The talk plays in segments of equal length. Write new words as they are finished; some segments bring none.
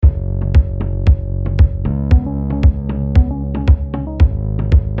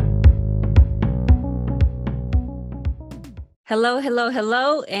Hello, hello,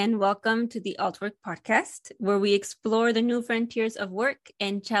 hello, and welcome to the Altwork podcast, where we explore the new frontiers of work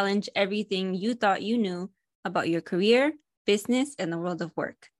and challenge everything you thought you knew about your career, business, and the world of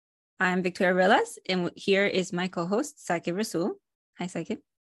work. I'm Victoria Relas, and here is my co-host, Sakib Rasul. Hi, Sakib.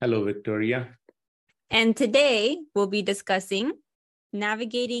 Hello, Victoria. And today we'll be discussing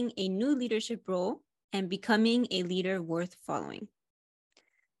navigating a new leadership role and becoming a leader worth following.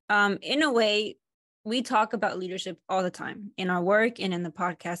 In a way, we talk about leadership all the time in our work and in the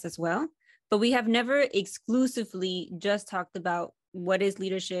podcast as well, but we have never exclusively just talked about what is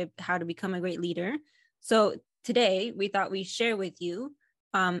leadership, how to become a great leader. So today we thought we'd share with you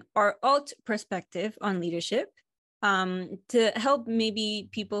our alt perspective on leadership to help maybe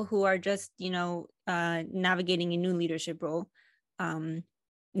people who are just, navigating a new leadership role,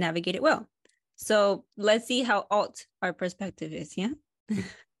 navigate it well. So let's see how alt our perspective is, yeah?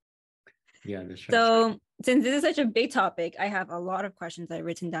 Yeah, that's right. So since this is such a big topic, I have a lot of questions I've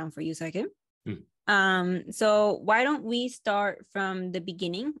written down for you, Sakib. So why don't we start from the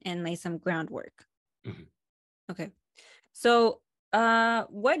beginning and lay some groundwork? Okay. So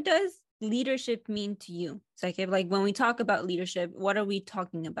what does leadership mean to you, Sakib? Like when we talk about leadership, what are we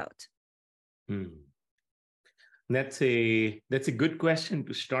talking about? That's a good question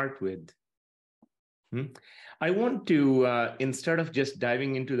to start with. I want to, instead of just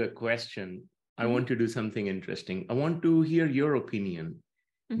diving into the question, I want to do something interesting. I want to hear your opinion.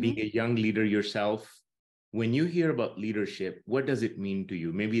 Being a young leader yourself, when you hear about leadership, what does it mean to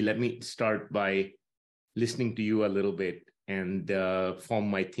you? Maybe let me start by listening to you a little bit and form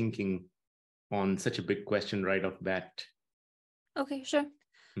my thinking on such a big question right off bat. Okay, sure.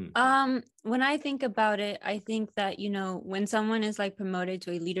 When I think about it, I think that, when someone is like promoted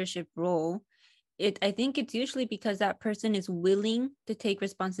to a leadership role, I think it's usually because that person is willing to take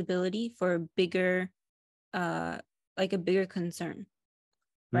responsibility for a bigger concern,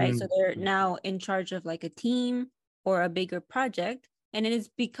 right? So they're now in charge of like a team or a bigger project. And it is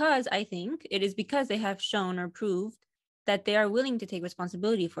because they have shown or proved that they are willing to take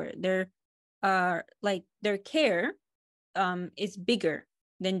responsibility for it. Their care is bigger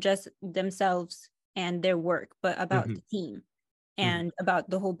than just themselves and their work, but about the team and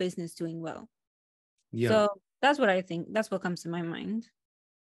about the whole business doing well. Yeah. So that's what I think. That's what comes to my mind.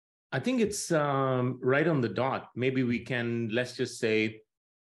 I think it's right on the dot. Maybe let's just say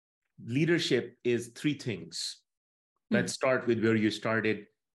leadership is three things. Let's start with where you started.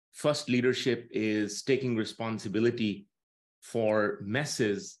 First, leadership is taking responsibility for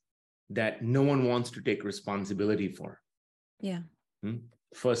messes that no one wants to take responsibility for. Yeah.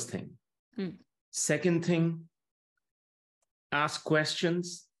 First thing. Second thing, ask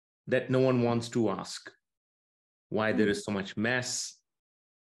questions that no one wants to ask. Why there is so much mess?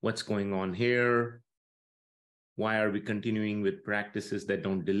 What's going on here? Why are we continuing with practices that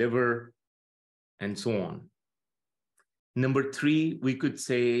don't deliver? And so on. Number three, we could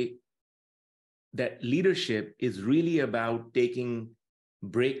say that leadership is really about taking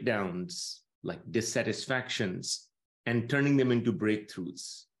breakdowns, like dissatisfactions, and turning them into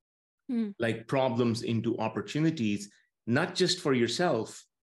breakthroughs, like problems into opportunities, not just for yourself,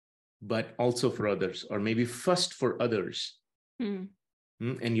 but also for others, or maybe first for others. And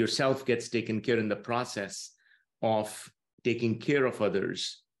yourself gets taken care in the process of taking care of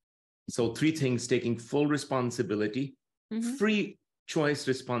others. So three things: taking full responsibility, free choice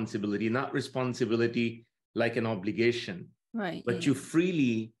responsibility, not responsibility like an obligation, right? But you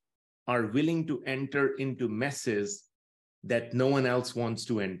freely are willing to enter into messes that no one else wants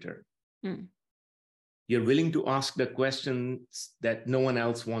to enter. You're willing to ask the questions that no one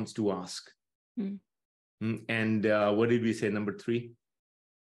else wants to ask. And what did we say, number three?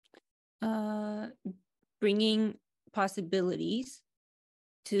 Bringing possibilities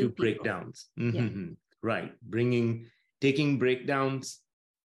to breakdowns. Right. Taking breakdowns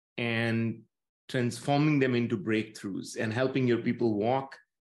and transforming them into breakthroughs and helping your people walk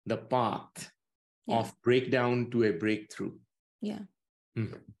the path of breakdown to a breakthrough. Yeah.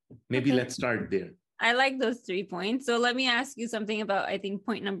 Maybe let's start there. I like those 3 points. So let me ask you something about, I think,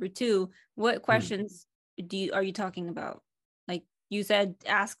 point number 2. What questions are you talking about? Like you said,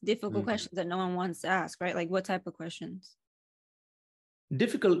 ask difficult questions that no one wants to ask, right? Like what type of questions?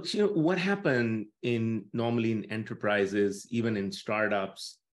 Difficult. What happened normally in enterprises, even in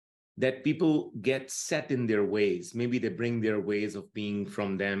startups, that people get set in their ways. Maybe they bring their ways of being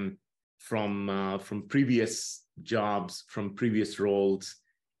from previous jobs, from previous roles,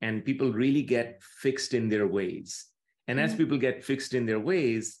 and people really get fixed in their ways. And as people get fixed in their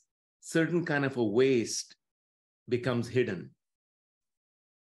ways, certain kind of a waste becomes hidden.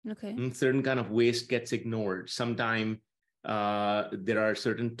 Okay. Certain kind of waste gets ignored. Sometimes there are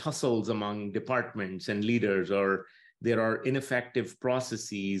certain tussles among departments and leaders, or there are ineffective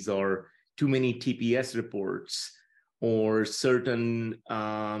processes, or too many TPS reports, or certain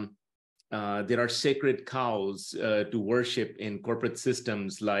there are sacred cows to worship in corporate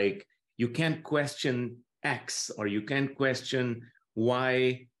systems, like you can't question X, or you can't question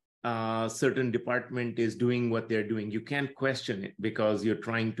why certain department is doing what they're doing. You can't question it because you're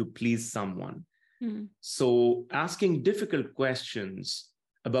trying to please someone. So asking difficult questions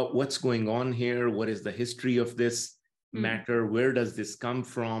about what's going on here, what is the history of this matter, where does this come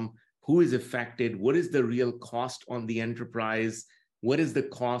from, who is affected, what is the real cost on the enterprise, what is the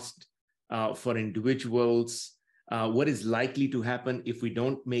cost for individuals, what is likely to happen if we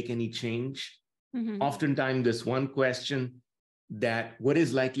don't make any change. Oftentimes there's one question that what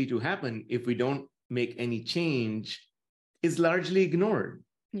is likely to happen if we don't make any change is largely ignored.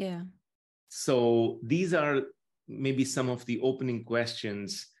 Yeah. So these are maybe some of the opening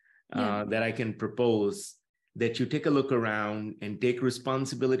questions that I can propose, that you take a look around and take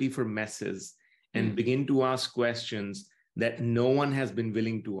responsibility for messes and begin to ask questions that no one has been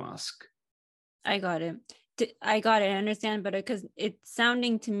willing to ask. I got it. I understand better, because it's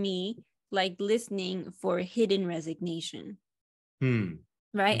sounding to me like listening for hidden resignation.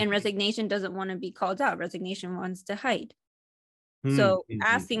 Right? And resignation doesn't want to be called out. Resignation wants to hide. So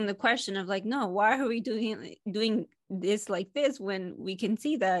asking the question of like, no, why are we doing this like this when we can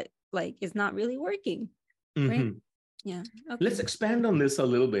see that like it's not really working? Right? Yeah. Okay. Let's expand on this a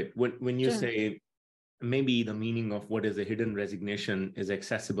little bit. When you say maybe the meaning of what is a hidden resignation is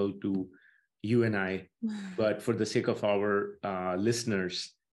accessible to you and I, but for the sake of our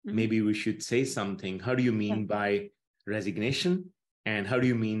listeners, maybe we should say something. How do you mean by resignation? And how do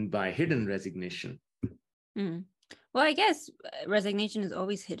you mean by hidden resignation? Well, I guess resignation is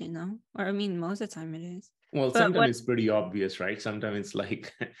always hidden, though. Or I mean, most of the time it is. Well, sometimes it's pretty obvious, right? Sometimes it's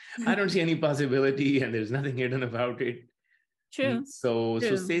like, I don't see any possibility and there's nothing hidden about it. True. So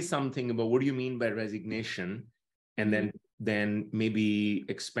say something about what do you mean by resignation? And then maybe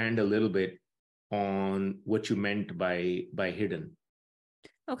expand a little bit on what you meant by hidden.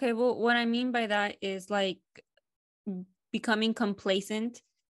 Okay, well, what I mean by that is like becoming complacent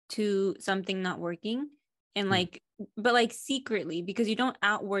to something not working, and like, but like secretly, because you don't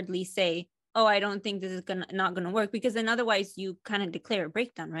outwardly say, oh, I don't think this is not gonna work, because then otherwise you kind of declare a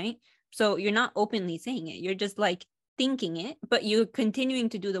breakdown, right? So you're not openly saying it, you're just like thinking it, but you're continuing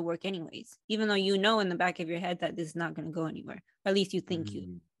to do the work anyways, even though you know in the back of your head that this is not going to go anywhere, or at least you think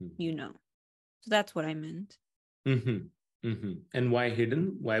you know. So that's what I meant. And why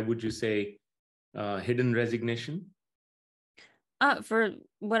hidden? Why would you say hidden resignation? For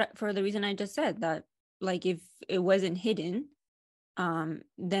the reason I just said, that like if it wasn't hidden,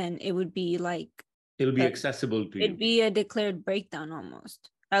 then it would be like it'll be accessible to you. It'd be a declared breakdown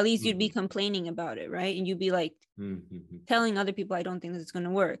almost. At least you'd be complaining about it, right? And you'd be like telling other people, I don't think this is going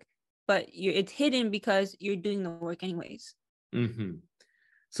to work. But it's hidden because you're doing the work anyways.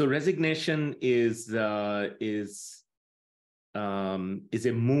 So resignation is a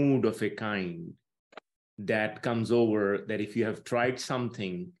mood of a kind that comes over, that if you have tried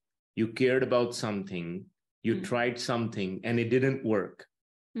something, you cared about something, you tried something and it didn't work.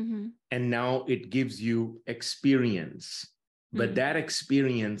 And now it gives you experience. But that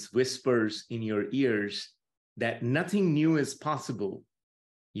experience whispers in your ears that nothing new is possible.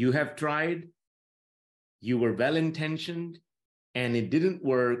 You have tried, you were well-intentioned, and it didn't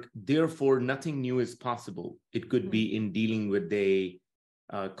work. Therefore, nothing new is possible. It could be in dealing with a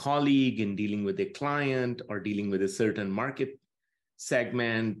colleague, in dealing with a client, or dealing with a certain market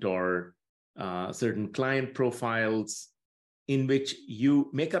segment, or certain client profiles, in which you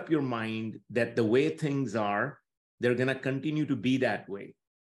make up your mind that the way things are, they're going to continue to be that way.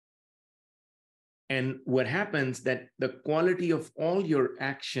 And what happens, that the quality of all your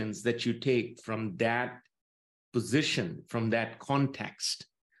actions that you take from that position, from that context,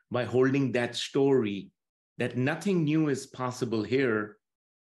 by holding that story, that nothing new is possible here,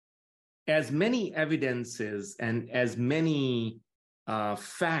 as many evidences and as many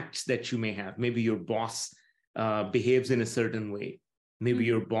facts that you may have. Maybe your boss behaves in a certain way. Maybe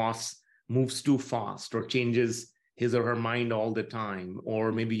your boss moves too fast or changes his or her mind all the time.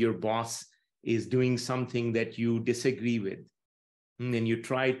 Or maybe your boss is doing something that you disagree with. And then you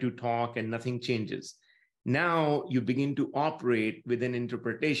try to talk and nothing changes. Now you begin to operate with an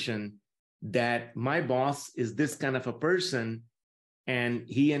interpretation that my boss is this kind of a person, and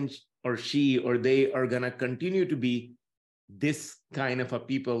he or she or they are going to continue to be this kind of a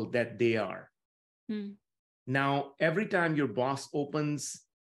people that they are. Now, every time your boss opens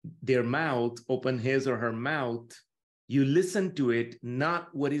his or her mouth, you listen to it,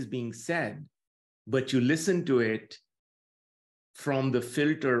 not what is being said, but you listen to it from the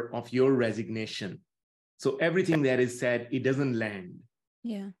filter of your resignation. So everything that is said, it doesn't land.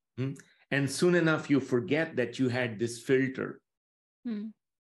 Yeah. And soon enough, you forget that you had this filter.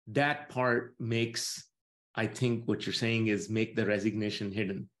 That part makes, I think what you're saying is make the resignation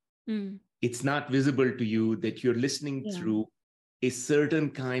hidden. It's not visible to you that you're listening through a certain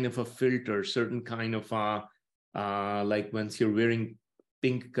kind of a filter, certain kind of like once you're wearing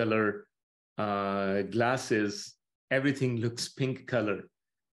pink color glasses, everything looks pink color.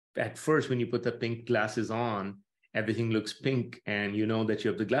 At first, when you put the pink glasses on, everything looks pink and you know that you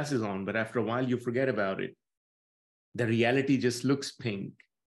have the glasses on, but after a while you forget about it. The reality just looks pink.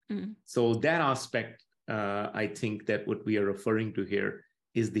 So that aspect, I think that what we are referring to here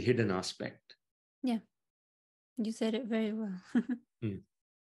is the hidden aspect. Yeah, you said it very well.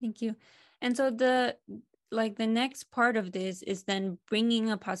 Thank you. And so the next part of this is then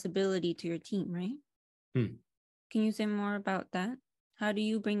bringing a possibility to your team, right? Can you say more about that? How do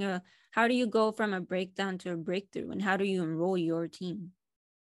you go from a breakdown to a breakthrough, and how do you enroll your team?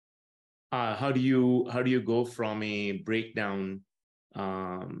 How do you go from a breakdown?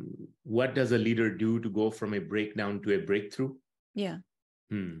 What does a leader do to go from a breakdown to a breakthrough? Yeah.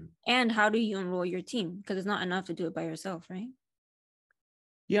 And how do you enroll your team? Because it's not enough to do it by yourself, right?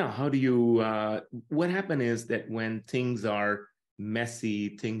 Yeah. How do you, what happened is that when things are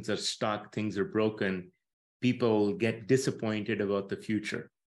messy, things are stuck, things are broken, people get disappointed about the future.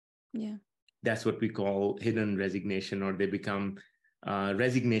 Yeah. That's what we call hidden resignation, or they become,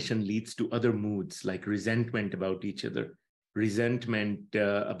 resignation leads to other moods like resentment about each other. Resentment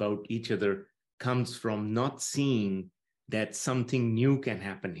about each other comes from not seeing that something new can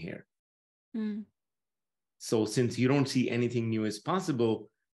happen here. So since you don't see anything new as possible,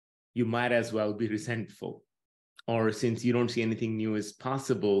 you might as well be resentful. Or since you don't see anything new as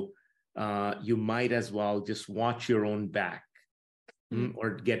possible, you might as well just watch your own back, or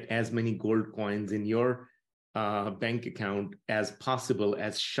get as many gold coins in your bank account as possible,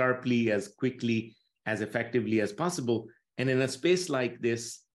 as sharply, as quickly, as effectively as possible. And in a space like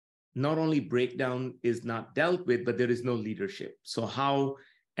this, not only breakdown is not dealt with, but there is no leadership. So how,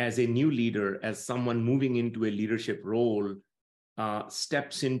 as a new leader, as someone moving into a leadership role,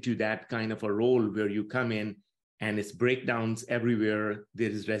 steps into that kind of a role where you come in and it's breakdowns everywhere, there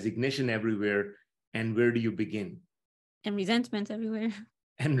is resignation everywhere, and where do you begin? And resentment everywhere.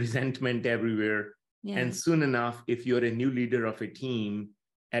 And resentment everywhere. Yeah. And soon enough, if you're a new leader of a team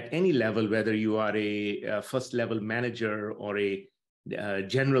at any level, whether you are a first level manager or a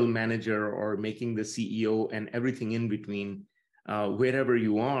general manager or making the CEO and everything in between, wherever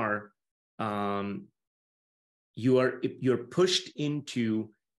you are, you're pushed into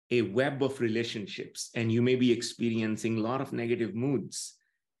a web of relationships, and you may be experiencing a lot of negative moods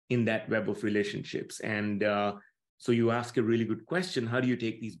in that web of relationships. And so you ask a really good question: how do you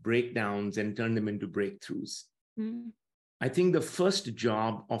take these breakdowns and turn them into breakthroughs? I think the first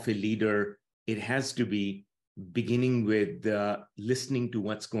job of a leader, it has to be beginning with listening to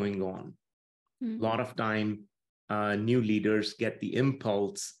what's going on. A lot of time, new leaders get the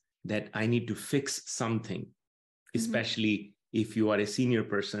impulse that I need to fix something, especially if you are a senior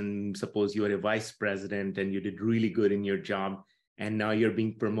person. Suppose you are a vice president and you did really good in your job, and now you're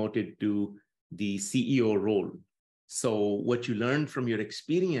being promoted to the CEO role. So what you learned from your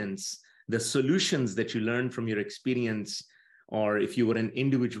experience, the solutions that you learned from your experience, or if you were an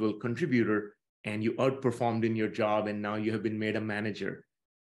individual contributor and you outperformed in your job and now you have been made a manager,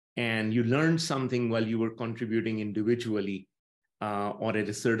 and you learned something while you were contributing individually, or at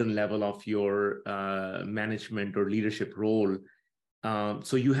a certain level of your management or leadership role.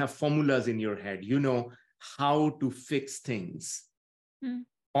 So you have formulas in your head, you know how to fix things.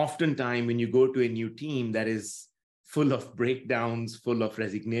 Oftentimes, when you go to a new team that is full of breakdowns, full of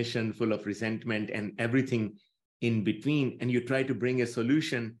resignation, full of resentment, and everything in between, and you try to bring a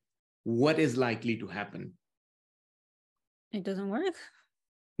solution, what is likely to happen? It doesn't work.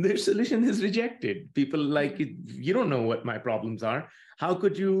 Their solution is rejected. People like, you don't know what my problems are. How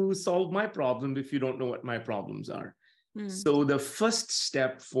could you solve my problem if you don't know what my problems are? So the first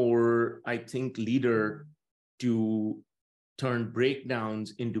step for, I think, leader to turn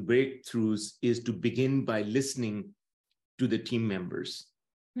breakdowns into breakthroughs is to begin by listening to the team members,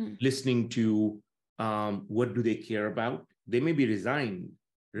 listening to what do they care about. They may be resigned.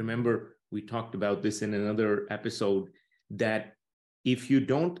 Remember, we talked about this in another episode, that if you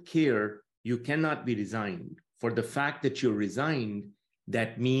don't care, you cannot be resigned. For the fact that you're resigned,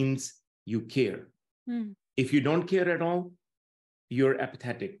 that means you care. If you don't care at all, you're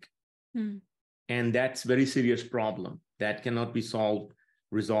apathetic. And that's very serious problem that cannot be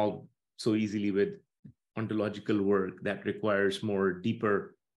resolved so easily with ontological work that requires more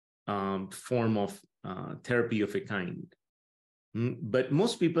deeper form of therapy of a kind. But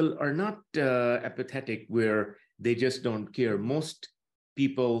most people are not apathetic where they just don't care. Most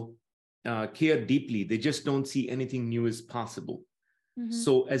people care deeply. They just don't see anything new as possible.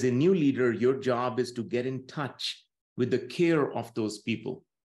 So as a new leader, your job is to get in touch with the care of those people.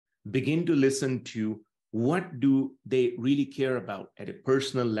 Begin to listen to what do they really care about at a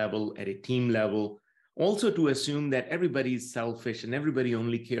personal level, at a team level. Also to assume that everybody is selfish and everybody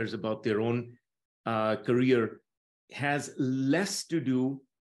only cares about their own career has little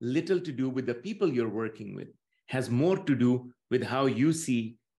to do with the people you're working with, has more to do with how you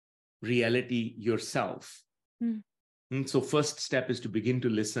see reality yourself. And so first step is to begin to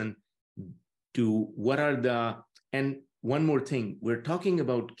listen to and one more thing, we're talking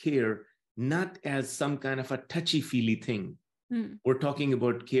about care not as some kind of a touchy-feely thing. We're talking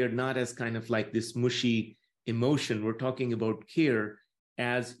about care not as kind of like this mushy emotion. We're talking about care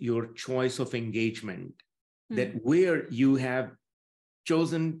as your choice of engagement, that where you have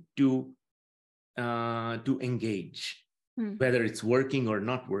chosen to engage, whether it's working or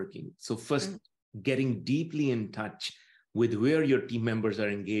not working. So first, getting deeply in touch with where your team members are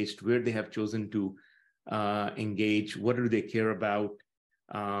engaged, where they have chosen to engage, what do they care about,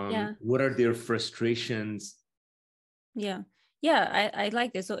 what are their frustrations. I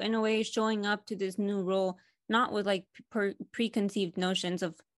like this. So in a way, showing up to this new role not with like preconceived notions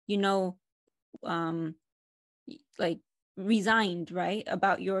of like resigned, right,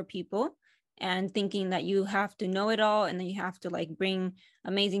 about your people, and thinking that you have to know it all and then you have to like bring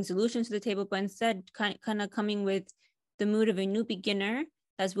amazing solutions to the table, but instead kind of coming with the mood of a new beginner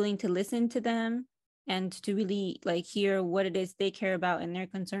that's willing to listen to them and to really like hear what it is they care about and their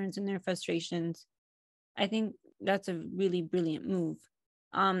concerns and their frustrations. I think that's a really brilliant move.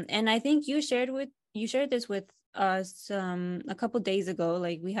 And I think you shared this with us a couple days ago.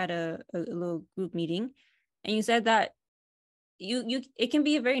 Like we had a little group meeting, and you said that it can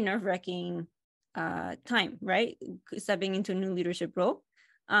be a very nerve-wracking time, right? Stepping into a new leadership role.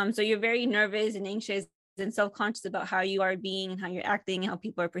 So you're very nervous and anxious and self-conscious about how you are being and how you're acting, how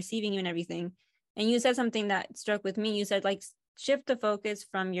people are perceiving you and everything. And you said something that struck with me. You said like shift the focus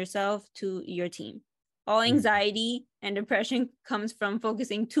from yourself to your team. All anxiety and depression comes from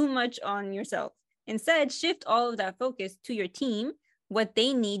focusing too much on yourself. Instead, shift all of that focus to your team, what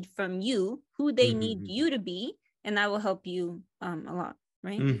they need from you, who they need you to be, and that will help you a lot,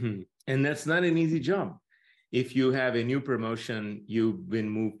 right? And that's not an easy job. If you have a new promotion, you've been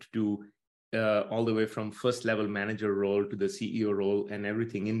moved to all the way from first level manager role to the CEO role and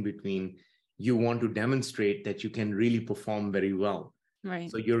everything in between, you want to demonstrate that you can really perform very well. Right.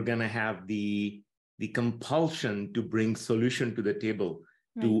 So you're going to have the compulsion to bring solution to the table,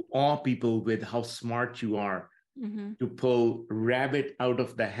 to awe people with how smart you are, to pull rabbit out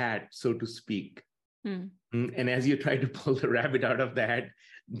of the hat, so to speak. And as you try to pull the rabbit out of the hat,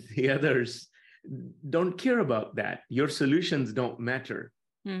 the others don't care about that. Your solutions don't matter.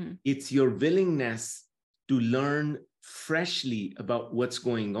 It's your willingness to learn freshly about what's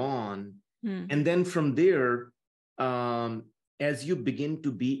going on. And then from there, as you begin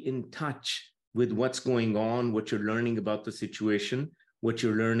to be in touch with what's going on, what you're learning about the situation, what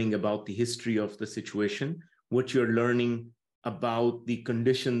you're learning about the history of the situation, what you're learning about the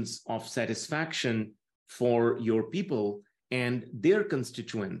conditions of satisfaction for your people and their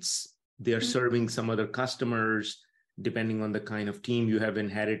constituents. They're serving some other customers, depending on the kind of team you have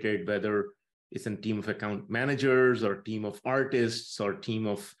inherited, whether it's a team of account managers or team of artists or team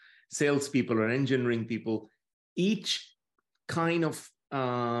of salespeople or engineering people. Each kind of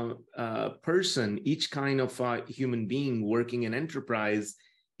person, each kind of human being working in enterprise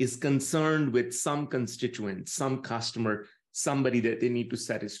is concerned with some constituent, some customer, somebody that they need to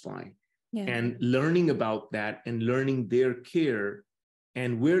satisfy. And learning about that and learning their care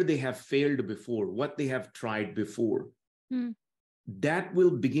and where they have failed before, what they have tried before, that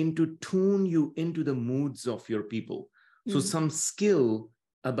will begin to tune you into the moods of your people. So some skill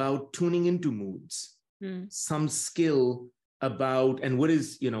about tuning into moods, some skill about, and what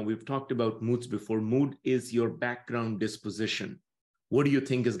is, we've talked about moods before. Mood is your background disposition. What do you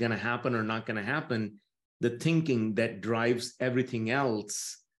think is going to happen or not going to happen? The thinking that drives everything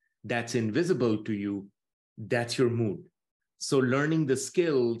else that's invisible to you, that's your mood. So learning the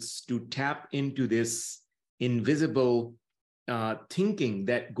skills to tap into this invisible thinking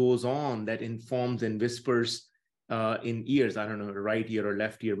that goes on, that informs and whispers in ears, I don't know, right ear or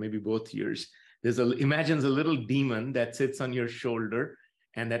left ear, maybe both ears. Imagines a little demon that sits on your shoulder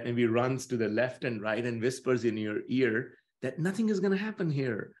and that maybe runs to the left and right and whispers in your ear that nothing is going to happen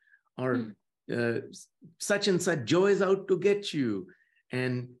here, or such and such Joe is out to get you,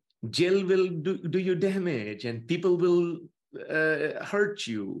 and Jill will do you damage, and people will hurt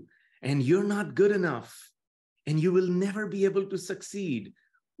you, and you're not good enough, and you will never be able to succeed.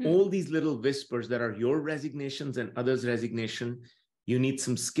 All these little whispers that are your resignations and others' resignation, you need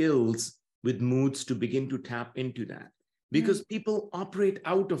some skills with moods to begin to tap into that, because people operate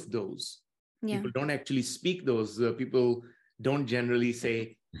out of those. People don't actually speak those. People don't generally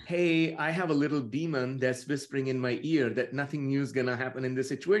say, hey, I have a little demon that's whispering in my ear that nothing new is going to happen in this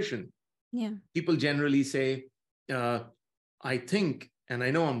situation. People generally say, I think, and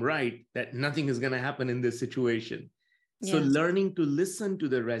I know I'm right, that nothing is going to happen in this situation. So learning to listen to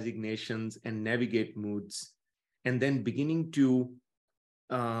the resignations and navigate moods, and then beginning to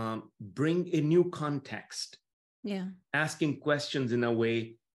bring a new context, asking questions in a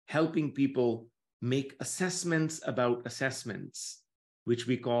way, helping people make assessments about assessments, which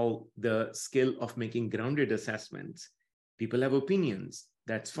we call the skill of making grounded assessments. People have opinions.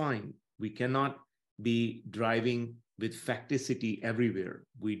 That's fine. We cannot be driving with facticity everywhere.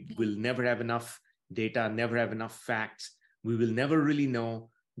 We will never have enough data, never have enough facts. We will never really know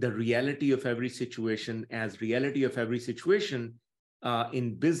the reality of every situation, as reality of every situation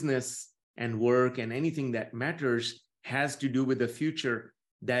in business and work and anything that matters has to do with the future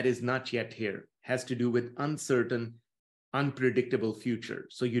that is not yet here, has to do with uncertain, unpredictable future.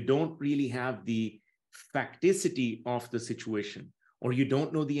 So you don't really have the facticity of the situation, or you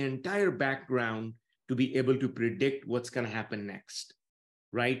don't know the entire background to be able to predict what's going to happen next,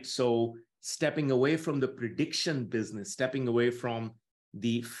 right? So stepping away from the prediction business, stepping away from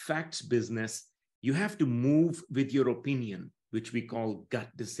the facts business, you have to move with your opinion, which we call gut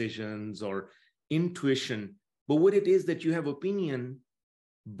decisions or intuition. But what it is that you have opinion,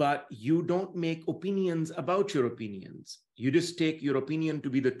 but you don't make opinions about your opinions. You just take your opinion to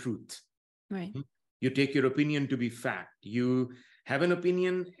be the truth. Right. You take your opinion to be fact. You have an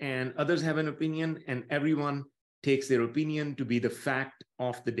opinion and others have an opinion, and everyone takes their opinion to be the fact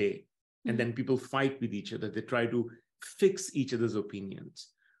of the day. And then people fight with each other. They try to fix each other's opinions.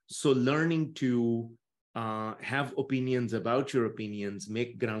 So learning to have opinions about your opinions,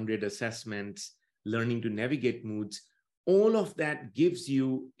 make grounded assessments, learning to navigate moods, all of that gives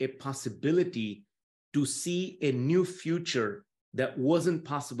you a possibility to see a new future that wasn't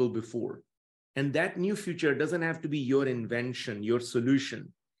possible before. And that new future doesn't have to be your invention, your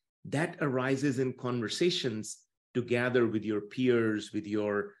solution. That arises in conversations together with your peers, with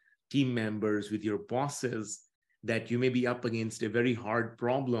your team members, with your bosses, that you may be up against a very hard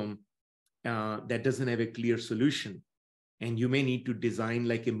problem that doesn't have a clear solution. And you may need to design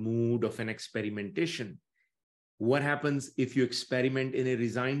like a mood of an experimentation. What happens if you experiment in a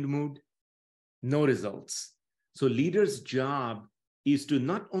resigned mood? No results. So leaders' job is to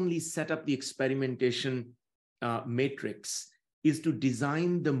not only set up the experimentation matrix, is to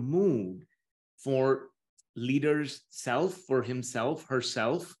design the mood for leader's self, for himself,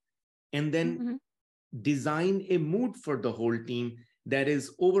 herself, and then design a mood for the whole team that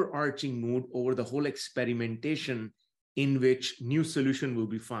is overarching mood over the whole experimentation in which new solution will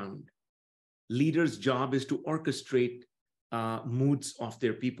be found. Leaders' job is to orchestrate moods of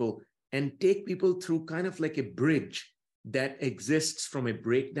their people and take people through kind of like a bridge that exists from a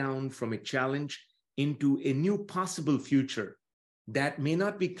breakdown, from a challenge into a new possible future that may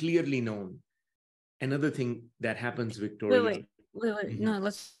not be clearly known. Another thing that happens, Victoria. Wait. No,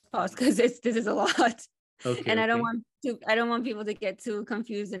 let's pause, because this is a lot. Okay. And I don't want people to get too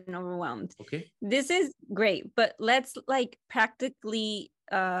confused and overwhelmed. Okay. This is great, but let's like practically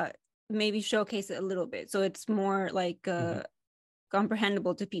maybe showcase it a little bit so it's more like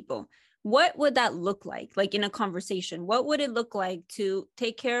comprehensible to people. What would that look like in a conversation? What would it look like to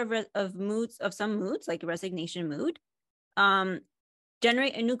take care of moods, of some moods, like a resignation mood,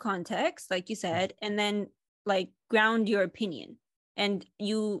 generate a new context, like you said, and then like ground your opinion? And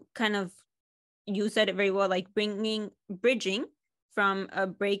you said it very well, like bridging from a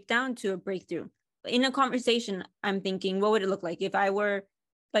breakdown to a breakthrough. In a conversation, I'm thinking, what would it look like if I were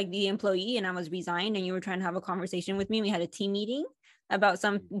like the employee and I was resigned and you were trying to have a conversation with me? We had a team meeting about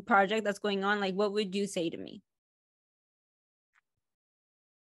some project that's going on. Like, what would you say to me?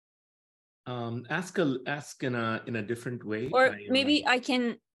 Ask in a different way. Or maybe I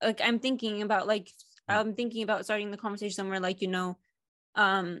can, like, I'm thinking about starting the conversation somewhere like,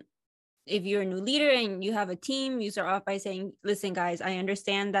 if you're a new leader and you have a team, you start off by saying, listen, guys, I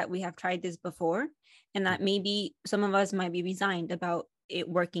understand that we have tried this before and that maybe some of us might be resigned about it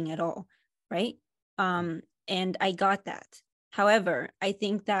working at all, right? And I got that. However, I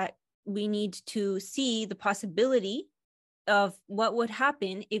think that we need to see the possibility of what would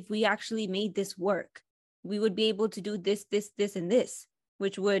happen if we actually made this work. We would be able to do this, and this,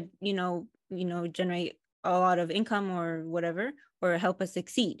 which would, generate a lot of income or whatever, or help us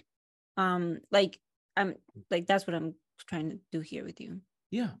succeed. Like that's what I'm trying to do here with you.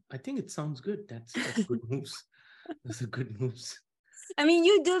 Yeah, I think it sounds good. That's good moves. Those are good moves. I mean,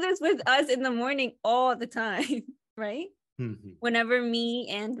 you do this with us in the morning all the time, right? Mm-hmm. Whenever me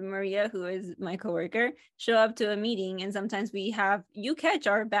and Maria, who is my coworker, show up to a meeting, and sometimes you catch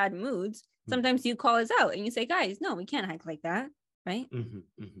our bad moods. Sometimes you call us out and you say, guys, no, we can't act like that, right?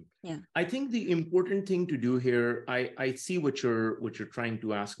 Mm-hmm, mm-hmm. Yeah. I think the important thing to do here, I see what you're trying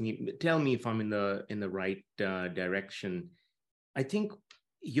to ask me. Tell me if I'm in the right direction. I think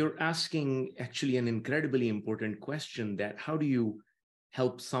you're asking actually an incredibly important question, that how do you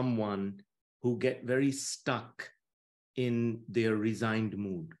help someone who get very stuck in their resigned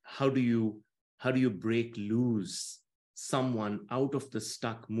mood? How do you break loose someone out of the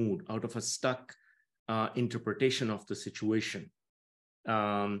stuck mood, out of a stuck interpretation of the situation?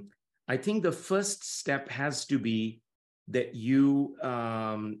 I think the first step has to be that you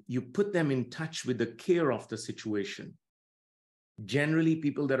put them in touch with the care of the situation. Generally,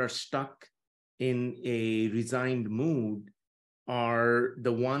 people that are stuck in a resigned mood are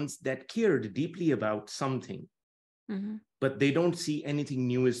the ones that cared deeply about something, but they don't see anything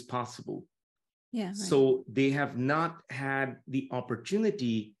new as possible. Yeah. Right. So they have not had the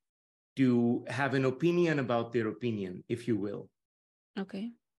opportunity to have an opinion about their opinion, if you will.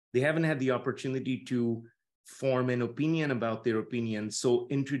 Okay. They haven't had the opportunity to form an opinion about their opinion. So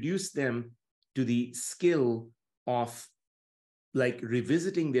introduce them to the skill of like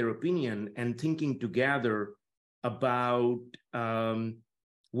revisiting their opinion and thinking together about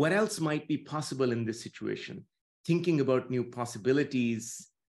what else might be possible in this situation, thinking about new possibilities,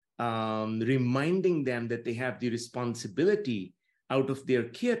 reminding them that they have the responsibility out of their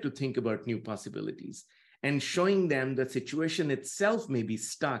care to think about new possibilities, and showing them the situation itself may be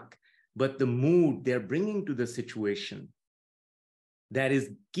stuck, but the mood they're bringing to the situation that is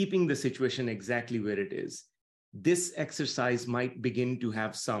keeping the situation exactly where it is. This exercise might begin to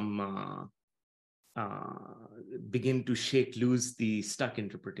have some, begin to shake loose the stuck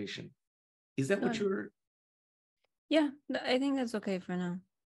interpretation. Is that what you're? Yeah, I think that's okay for now.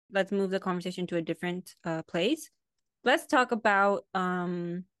 Let's move the conversation to a different place. Let's talk about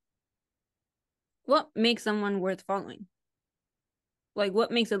what makes someone worth following. Like,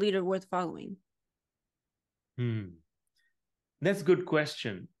 what makes a leader worth following? That's a good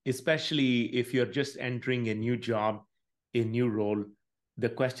question, especially if you're just entering a new job, a new role. The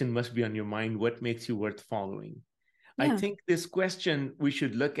question must be on your mind, what makes you worth following? Yeah. I think this question, we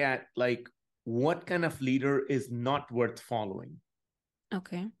should look at like, what kind of leader is not worth following?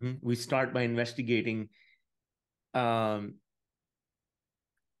 Okay. We start by investigating. I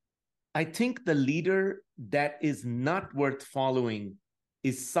think the leader that is not worth following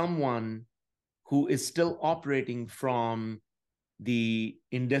is someone who is still operating from the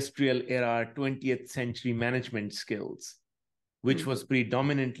industrial era 20th century management skills, which was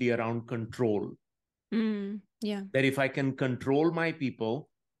predominantly around control. Yeah. That if I can control my people,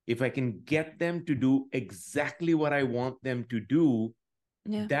 if I can get them to do exactly what I want them to do,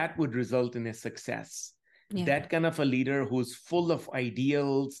 that would result in a success. Yeah. That kind of a leader who's full of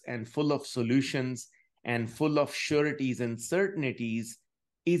ideals and full of solutions and full of sureties and certainties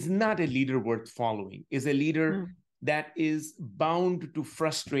is not a leader worth following, is a leader that is bound to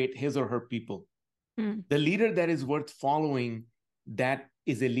frustrate his or her people. The leader that is worth following, that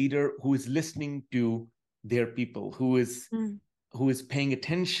is a leader who is listening to their people, who is paying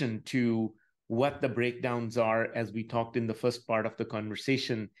attention to what the breakdowns are, as we talked in the first part of the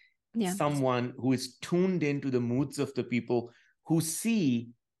conversation. Yeah. Someone who is tuned into the moods of the people, who see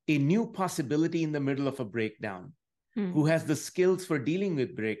a new possibility in the middle of a breakdown, who has the skills for dealing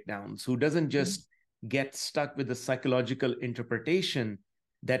with breakdowns, who doesn't just get stuck with the psychological interpretation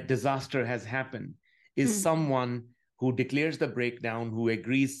that disaster has happened, is someone who declares the breakdown, who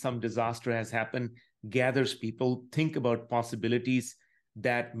agrees some disaster has happened, gathers people, think about possibilities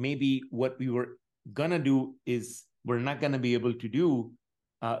that maybe what we were going to do is we're not going to be able to do.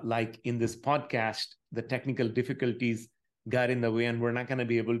 Like in this podcast, the technical difficulties got in the way and we're not going to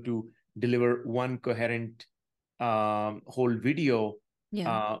be able to deliver one coherent whole video.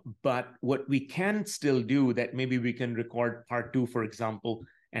 Yeah. But what we can still do, that maybe we can record part 2, for example,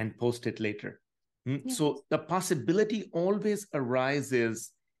 and post it later. Yeah. So the possibility always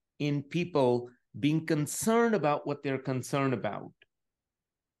arises in people being concerned about what they're concerned about,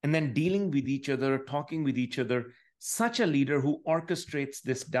 and then dealing with each other, talking with each other, Such a leader who orchestrates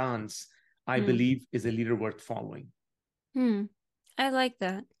this dance, I believe, is a leader worth following. I like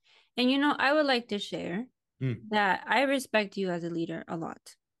that. And I would like to share that I respect you as a leader a lot.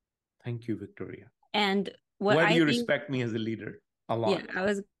 Thank you, Victoria. And why do you respect me as a leader? A lot. Yeah, I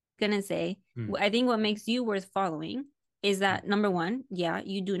was gonna say, I think what makes you worth following is that number one, yeah,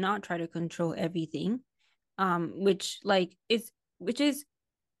 you do not try to control everything, which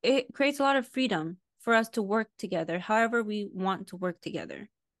it creates a lot of freedom for us to work together, however we want to work together,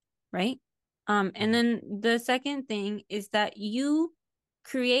 right? And then the second thing is that you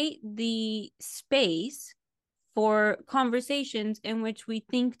create the space for conversations in which we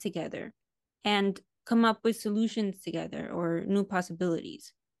think together and come up with solutions together or new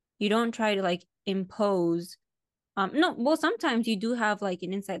possibilities. You don't try to impose. No, well, sometimes you do have an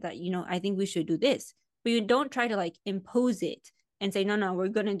insight that, I think we should do this, but you don't try to impose it and say, no, we're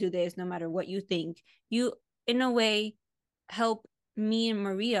going to do this no matter what you think. You, in a way, help me and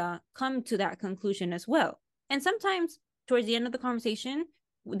Maria come to that conclusion as well. And sometimes towards the end of the conversation,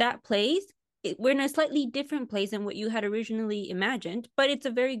 that place, we're in a slightly different place than what you had originally imagined, but it's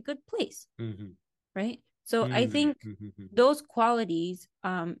a very good place. Right? So I think those qualities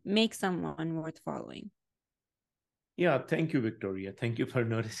make someone worth following. Yeah, thank you, Victoria. Thank you for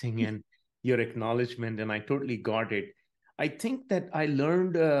noticing and your acknowledgement, and I totally got it. I think that I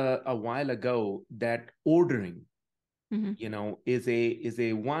learned a while ago that ordering, is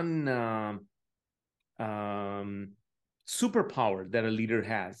a one superpower that a leader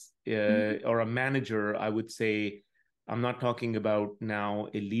has, or a manager. I would say, I'm not talking about now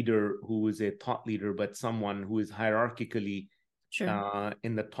a leader who is a thought leader, but someone who is hierarchically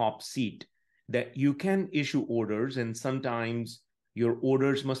in the top seat, that you can issue orders, and sometimes your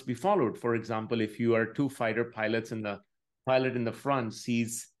orders must be followed. For example, if you are two fighter pilots and the pilot in the front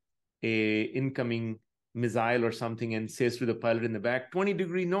sees a incoming missile or something and says to the pilot in the back,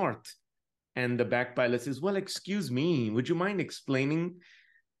 20-degree north. And the back pilot says, well, excuse me, would you mind explaining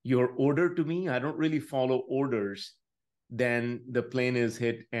your order to me? I don't really follow orders. Then the plane is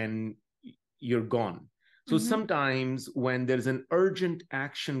hit and you're gone. So sometimes when there's an urgent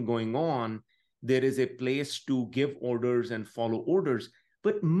action going on, there is a place to give orders and follow orders.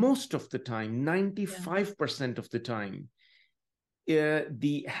 But most of the time, 95% of the time,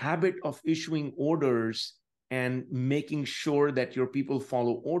 the habit of issuing orders and making sure that your people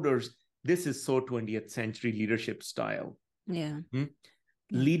follow orders, this is so 20th century leadership style.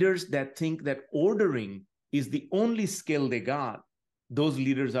 Leaders that think that ordering is the only skill they got, those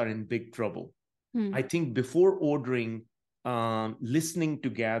leaders are in big trouble. I think before ordering, listening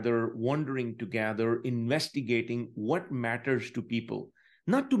together, wondering together, investigating what matters to people,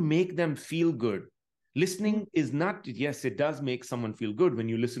 not to make them feel good. Listening is not, yes, it does make someone feel good. When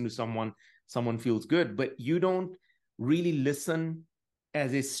you listen to someone feels good, but you don't really listen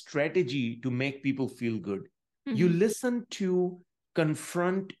as a strategy to make people feel good. You listen to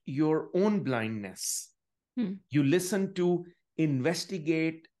confront your own blindness. You listen to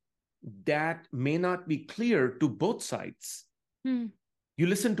investigate that may not be clear to both sides. You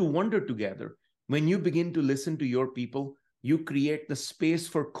listen to wonder together. When you begin to listen to your people, you create the space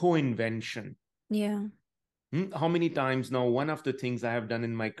for co-invention. How many times now, one of the things I have done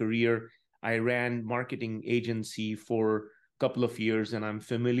in my career, I ran marketing agency for a couple of years, and I'm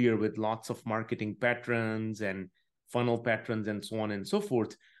familiar with lots of marketing patrons and funnel patrons and so on and so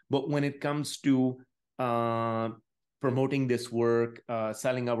forth. But when it comes to promoting this work,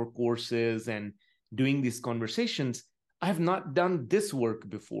 selling our courses and doing these conversations, I have not done this work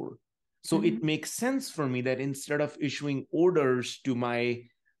before. So it makes sense for me that instead of issuing orders to my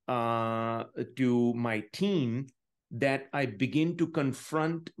team, that I begin to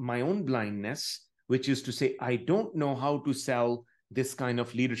confront my own blindness, which is to say, I don't know how to sell this kind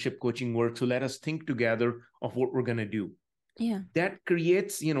of leadership coaching work. So let us think together of what we're going to do. That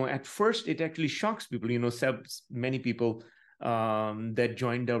creates, at first it actually shocks people. Many people that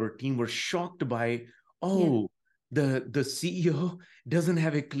joined our team were shocked by, the CEO doesn't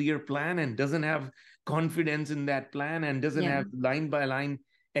have a clear plan and doesn't have confidence in that plan and doesn't have line by line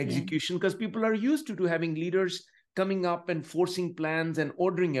execution, because people are used to having leaders coming up and forcing plans and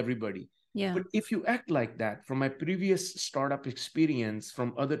ordering everybody. But if you act like that, from my previous startup experience,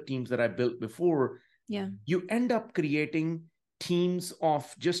 from other teams that I built before, you end up creating teams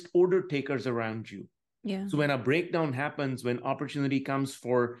of just order takers around you. So when a breakdown happens, when opportunity comes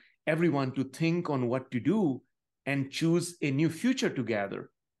for everyone to think on what to do and choose a new future together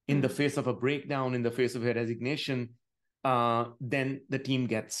in the face of a breakdown, in the face of a resignation, then the team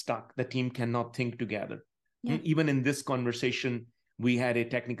gets stuck. The team cannot think together. Even in this conversation, we had a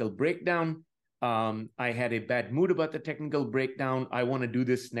technical breakdown. I had a bad mood about the technical breakdown. I want to do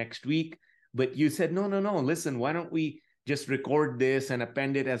this next week. But you said, no, listen, why don't we just record this and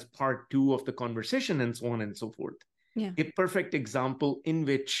append it as part 2 of the conversation and so on and so forth. Yeah. A perfect example in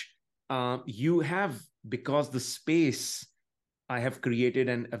which you have, because the space I have created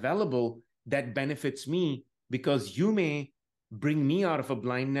and available, that benefits me, because you may bring me out of a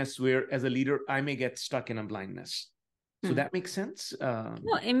blindness where as a leader, I may get stuck in a blindness. So that makes sense. No,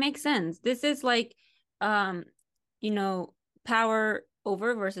 it makes sense. This is like, power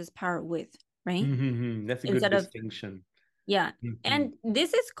over versus power with, right? That's a good Instead of, distinction. yeah. And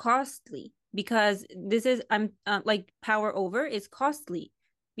this is costly because this is, like power over is costly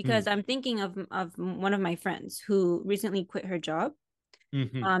because I'm thinking of one of my friends who recently quit her job.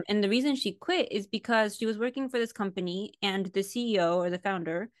 And the reason she quit is because she was working for this company and the CEO or the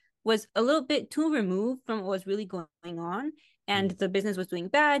founder was a little bit too removed from what was really going on, and the business was doing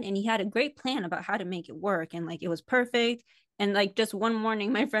bad, and he had a great plan about how to make it work, and like it was perfect. And like just one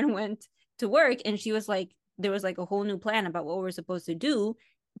morning my friend went to work and she was like, there was like a whole new plan about what we're supposed to do,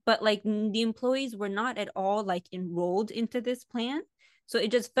 but like the employees were not at all like enrolled into this plan. So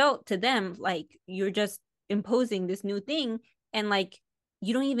it just felt to them like you're just imposing this new thing, and like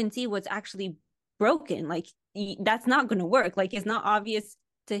you don't even see what's actually broken. Like that's not going to work. Like it's not obvious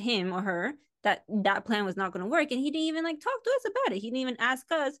to him or her that that plan was not going to work, and he didn't even like talk to us about it. He didn't even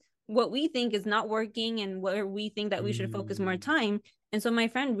ask us what we think is not working and where we think that we should focus more time. And so my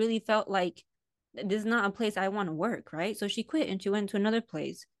friend really felt like this is not a place I want to work, right? So she quit and she went to another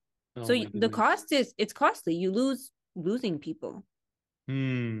place. Oh, So my the goodness. cost is, it's costly. You losing people.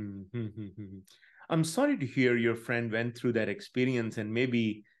 I'm sorry to hear your friend went through that experience, and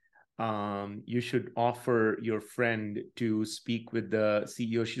maybe you should offer your friend to speak with the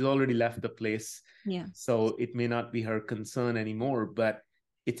CEO. She's already left the place, Yeah. so it may not be her concern anymore, but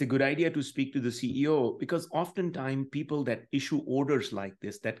it's a good idea to speak to the CEO, because oftentimes people that issue orders like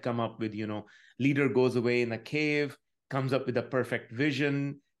this, that come up with, leader goes away in a cave, comes up with a perfect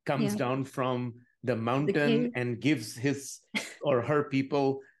vision, comes down from the mountain and gives his or her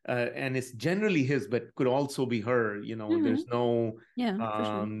people, and it's generally his, but could also be her. There's no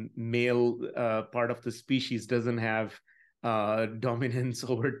male part of the species doesn't have dominance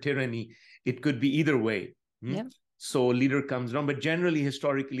over tyranny. It could be either way. So leader comes down, but generally,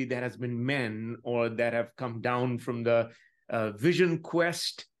 historically, there has been men or that have come down from the vision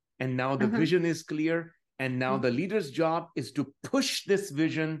quest, and now the vision is clear, and now the leader's job is to push this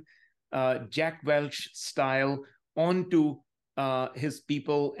vision, Jack Welch style, onto his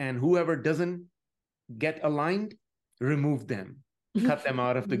people, and whoever doesn't get aligned, remove them, cut them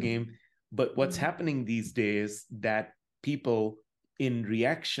out of the game. But what's happening these days, that people, in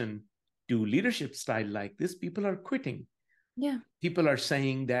reaction to leadership style like this, people are quitting. People are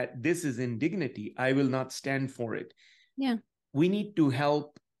saying that this is indignity, I will not stand for it. We need to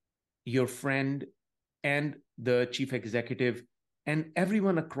help your friend and the chief executive and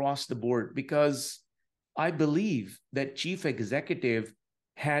everyone across the board, because I believe that chief executive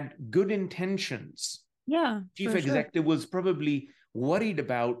had good intentions. Chief executive was probably worried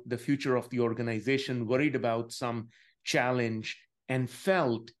about the future of the organization, worried about some challenge, and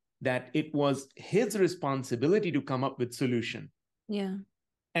felt that it was his responsibility to come up with solution.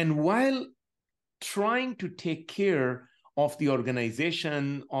 And while trying to take care of the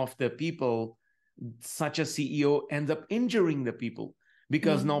organization, of the people, such a CEO ends up injuring the people,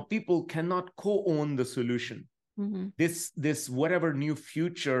 because now people cannot co-own the solution. This whatever new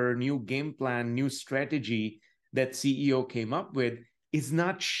future, new game plan, new strategy that CEO came up with is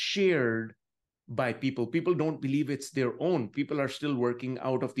not shared by people. People don't believe it's their own. People are still working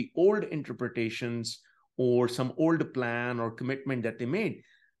out of the old interpretations or some old plan or commitment that they made.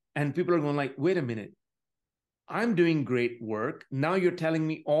 And people are going like, wait a minute, I'm doing great work. Now you're telling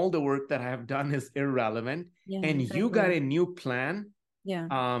me all the work that I have done is irrelevant. And you got a new plan.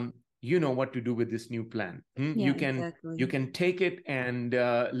 You know what to do with this new plan. You can take it and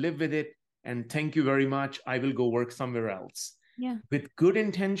live with it. And thank you very much. I will go work somewhere else. With good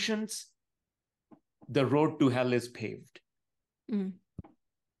intentions, the road to hell is paved. And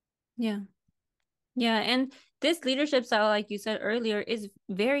this leadership style, like you said earlier, is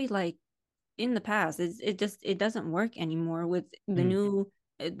very like in the past. It doesn't work anymore with the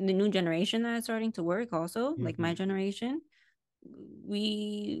new generation that is starting to work also, like my generation.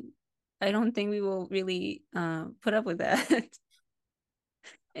 I don't think we will really put up with that.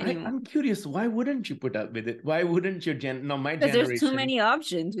 I'm curious, why wouldn't you put up with it? Why wouldn't your my because generation? there's too many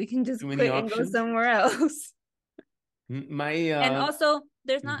options. We can just quit and go somewhere else. And also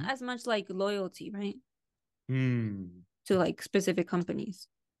there's not as much like loyalty, right? To like specific companies.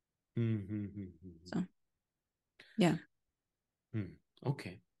 So, yeah.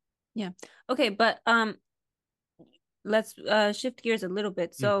 Okay. Yeah. Okay, but let's shift gears a little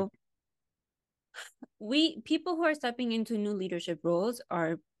bit. So people who are stepping into new leadership roles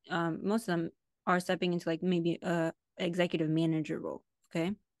are most of them are stepping into like maybe a executive manager role.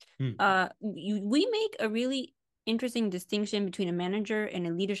 Okay. We make a really interesting distinction between a manager and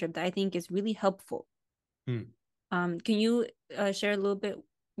a leadership that I think is really helpful. Can you share a little bit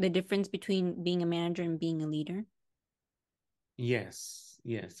the difference between being a manager and being a leader? Yes.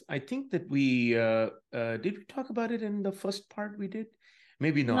 I think that we did we talk about it in the first part we did?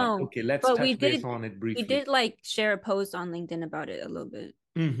 Maybe not. No, Okay, let's but touch base on it we briefly. did like share a post on LinkedIn about it a little bit.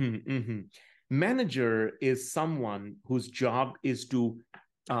 Manager is someone whose job is to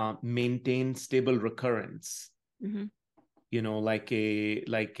maintain stable recurrence. Like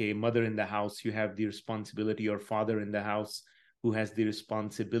a mother in the house, you have the responsibility, or father in the house who has the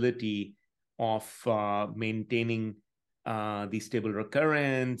responsibility of maintaining the stable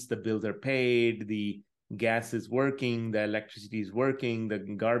recurrence. The bills are paid, the gas is working, the electricity is working, the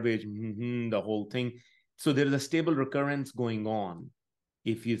garbage, the whole thing. So there is a stable recurrence going on.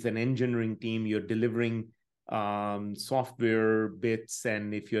 If it's an engineering team, you're delivering software bits,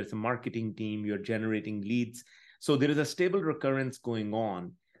 and if you're a marketing team, you're generating leads. So there is a stable recurrence going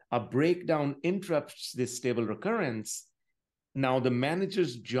on. A breakdown interrupts this stable recurrence. Now the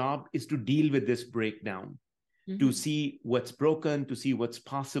manager's job is to deal with this breakdown, to see what's broken, to see what's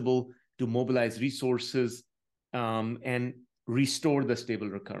possible, to mobilize resources, and restore the stable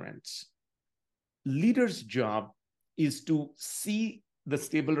recurrence. Leader's job is to see the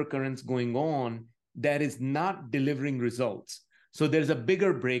stable recurrence going on that is not delivering results. So there's a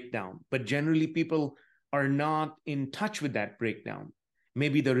bigger breakdown, but generally people are not in touch with that breakdown.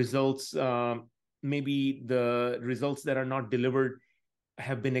 Maybe the results that are not delivered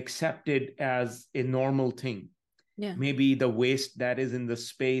have been accepted as a normal thing. Yeah. Maybe the waste that is in the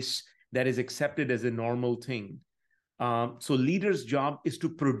space that is accepted as a normal thing. So leader's job is to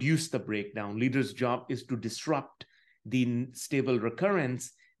produce the breakdown. Leader's job is to disrupt the stable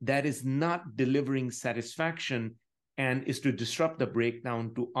recurrence that is not delivering satisfaction, and is to disrupt the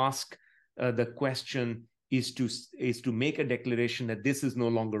breakdown, to ask the question, is to make a declaration that this is no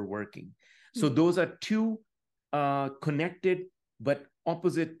longer working. So those are two connected but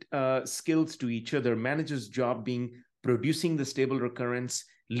opposite skills to each other. Manager's job being producing the stable recurrence,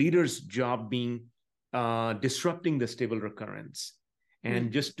 leader's job being disrupting the stable recurrence.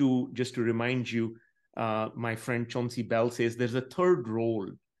 And just to remind you, my friend Chauncey Bell says there's a third role.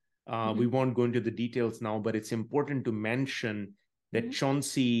 We won't go into the details now, but it's important to mention that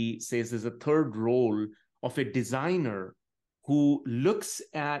Chauncey says there's a third role of a designer who looks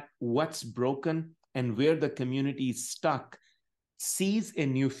at what's broken and where the community is stuck, sees a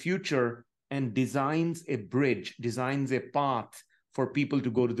new future, and designs a bridge, designs a path for people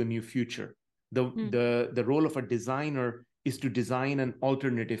to go to the new future. The role of a designer is to design an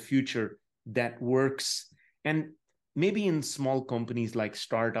alternative future that works. And maybe in small companies like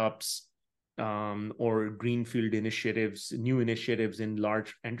startups, or greenfield initiatives, new initiatives in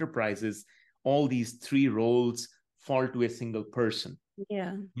large enterprises, all these three roles fall to a single person.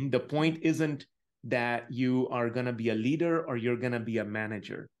 Yeah. The point isn't that you are going to be a leader or you're going to be a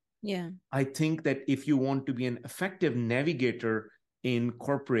manager. Yeah. I think that if you want to be an effective navigator in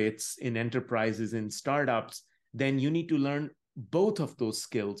corporates, in enterprises, in startups, then you need to learn both of those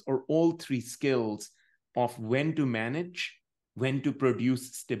skills, or all three skills, of when to manage, when to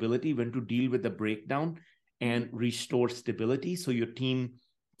produce stability, when to deal with the breakdown and restore stability so your team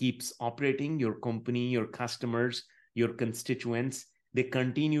keeps operating, your company, your customers, your constituents, they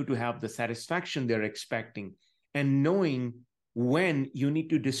continue to have the satisfaction they're expecting. And knowing when you need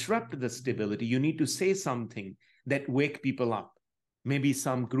to disrupt the stability, you need to say something that wake people up. Maybe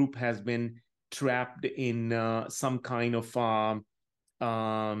some group has been trapped in some kind of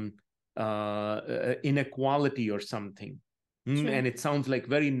inequality or something. Sure. And it sounds like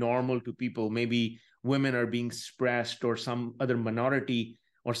very normal to people. Maybe women are being suppressed, or some other minority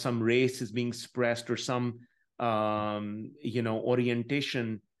or some race is being suppressed, or some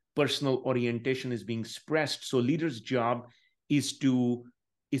orientation, personal orientation is being suppressed. So leader's job is to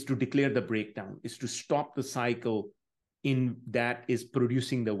declare the breakdown, is to stop the cycle in that is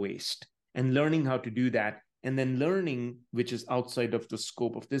producing the waste, and learning how to do that. And then learning, which is outside of the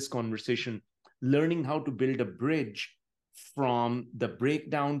scope of this conversation, learning how to build a bridge from the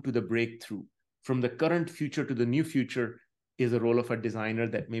breakdown to the breakthrough, from the current future to the new future, is a role of a designer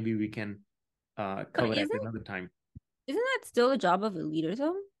that maybe we can cover at another time. Isn't that still the job of a leader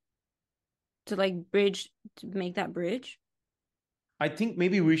though? To like bridge, to make that bridge? I think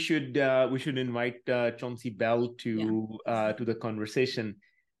maybe we should invite Chauncey Bell to the conversation.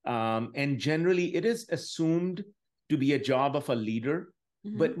 And generally, it is assumed to be a job of a leader,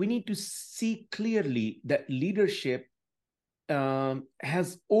 but we need to see clearly that leadership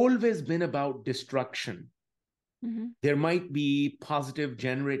has always been about destruction. There might be positive,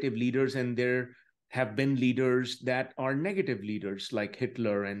 generative leaders, and there have been leaders that are negative leaders, like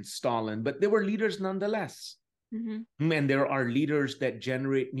Hitler and Stalin, but they were leaders nonetheless. And there are leaders that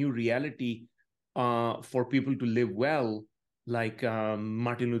generate new reality for people to live well, like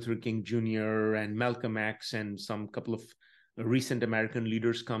Martin Luther King Jr. and Malcolm X, and some couple of recent American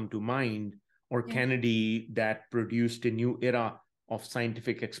leaders come to mind, or Kennedy, that produced a new era of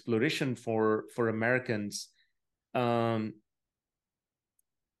scientific exploration for Americans.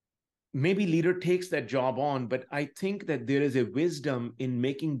 Maybe leader takes that job on, but I think that there is a wisdom in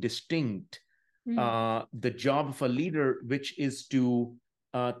making distinct the job of a leader, which is to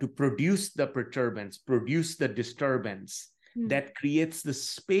produce the perturbance, produce the disturbance that creates the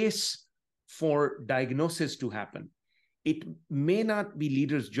space for diagnosis to happen. It may not be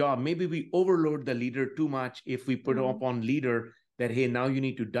leader's job. Maybe we overload the leader too much if we put up on leader that, hey, now you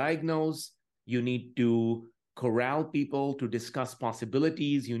need to diagnose, you need to corral people to discuss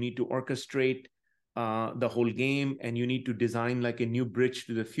possibilities, you need to orchestrate the whole game, and you need to design like a new bridge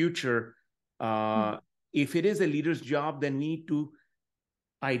to the future. If it is a leader's job, then we need to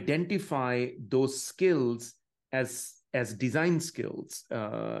identify those skills as design skills,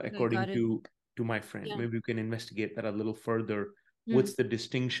 according to my friend. Maybe we can investigate that a little further. What's the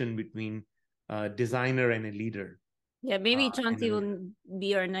distinction between a designer and a leader? Yeah, maybe Chauncey will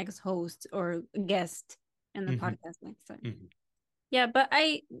be our next host or guest in the podcast next time. Yeah, but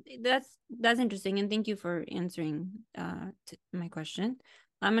that's interesting, and thank you for answering my question.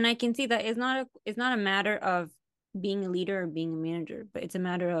 And I can see that it's not a matter of being a leader or being a manager, but it's a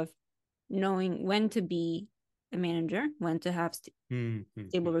matter of knowing when to be a manager, when to have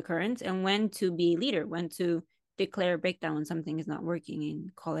stable recurrence, and when to be a leader, when to declare a breakdown when something is not working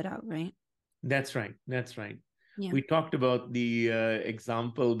and call it out, right? That's right. Yeah. We talked about the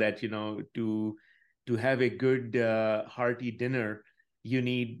example that, to have a good hearty dinner, you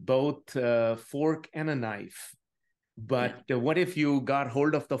need both a fork and a knife. But what if you got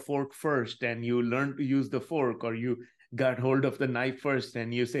hold of the fork first and you learned to use the fork, or you got hold of the knife first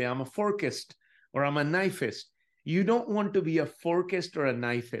and you say, I'm a forkist or I'm a knifist? You don't want to be a forkist or a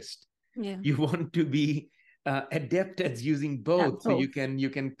knifist. Yeah. You want to be adept at using both. So you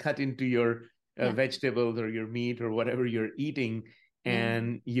can cut into your vegetables or your meat or whatever you're eating,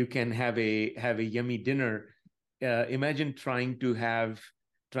 and you can have a yummy dinner. Imagine trying to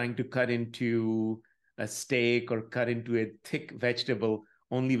cut into a steak or cut into a thick vegetable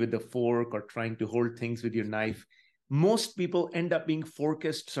only with the fork, or trying to hold things with your knife. Most people end up being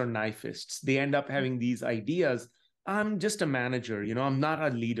forkists or knifists. They end up having these ideas. I'm just a manager, I'm not a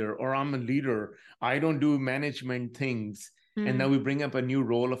leader, or I'm a leader, I don't do management things. And now we bring up a new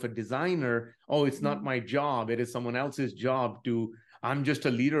role of a designer. Oh, it's not my job. It is someone else's job I'm just a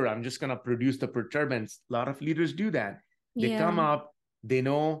leader. I'm just going to produce the perturbance. A lot of leaders do that. They come up, they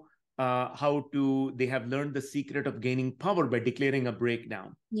know they have learned the secret of gaining power by declaring a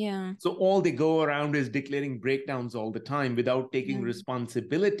breakdown. Yeah. So all they go around is declaring breakdowns all the time without taking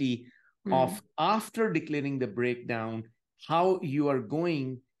responsibility of, after declaring the breakdown, how you are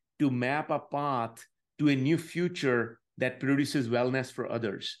going to map a path to a new future that produces wellness for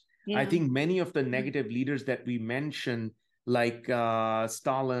others. I think many of the negative leaders that we mentioned, like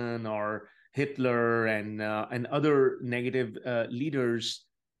Stalin or Hitler and other negative leaders,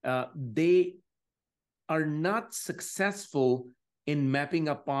 they are not successful in mapping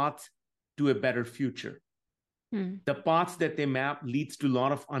a path to a better future. The paths that they map leads to a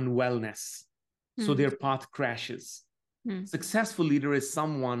lot of unwellness. So their path crashes. Successful leader is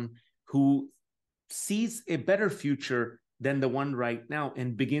someone who sees a better future than the one right now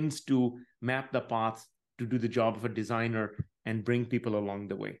and begins to map the path to do the job of a designer and bring people along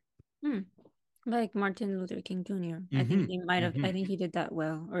the way. Like Martin Luther King Jr. I think he might have, I think he did that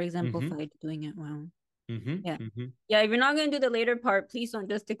well, or exemplified doing it well. Yeah, if you're not going to do the later part, please don't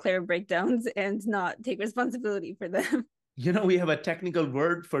just declare breakdowns and not take responsibility for them. We have a technical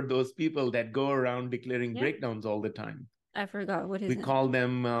word for those people that go around declaring breakdowns all the time. I forgot. What is it? We call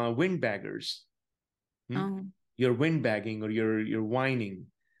them windbaggers. You're windbagging, or you're whining.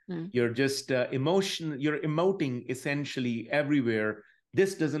 You're just you're emoting essentially everywhere.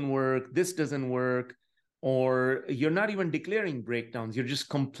 This doesn't work. Or you're not even declaring breakdowns. You're just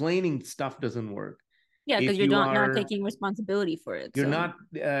complaining stuff doesn't work. Yeah, because you're not taking responsibility for it. You're not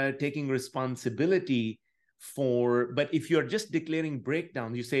taking responsibility but if you're just declaring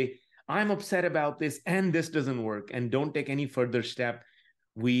breakdown, you say, I'm upset about this and this doesn't work, and don't take any further step.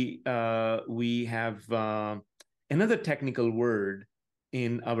 We have another technical word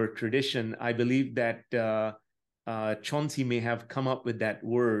in our tradition. I believe that Chauncey may have come up with that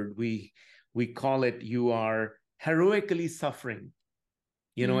word. We call it, you are heroically suffering.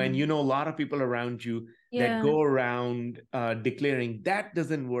 And a lot of people around you that go around declaring that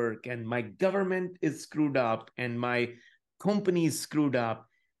doesn't work, and my government is screwed up, and my company is screwed up,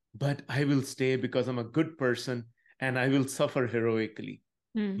 but I will stay because I'm a good person and I will suffer heroically.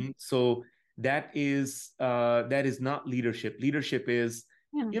 So that is not leadership. Leadership is,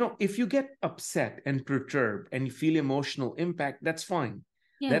 if you get upset and perturbed and you feel emotional impact, that's fine.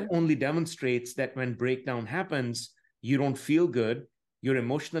 That only demonstrates that when breakdown happens, you don't feel good. You're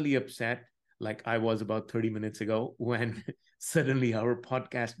emotionally upset, like I was about 30 minutes ago when suddenly our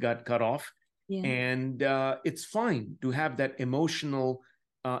podcast got cut off. And it's fine to have that emotional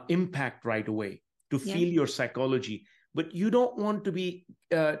impact right away, to feel your psychology. But you don't want to be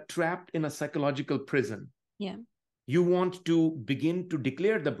trapped in a psychological prison. You want to begin to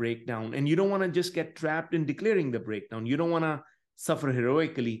declare the breakdown, and you don't want to just get trapped in declaring the breakdown. You don't want to suffer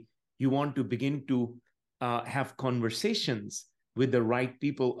heroically. You want to begin to have conversations with the right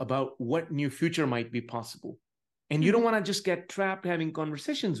people about what new future might be possible. And you don't want to just get trapped having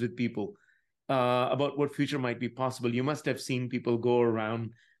conversations with people about what future might be possible. You must have seen people go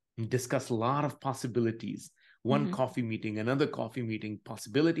around and discuss a lot of possibilities. One coffee meeting, another coffee meeting,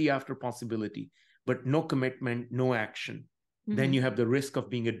 possibility after possibility, but no commitment, no action. Then you have the risk of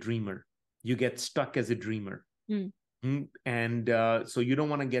being a dreamer. You get stuck as a dreamer. And so you don't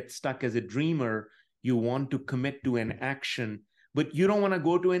want to get stuck as a dreamer. You want to commit to an action, but you don't want to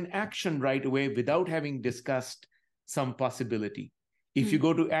go to an action right away without having discussed some possibility. If you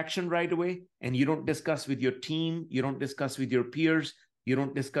go to action right away and you don't discuss with your team, you don't discuss with your peers, you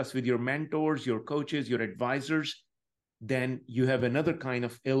don't discuss with your mentors, your coaches, your advisors, then you have another kind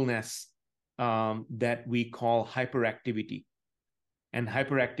of illness that we call hyperactivity. And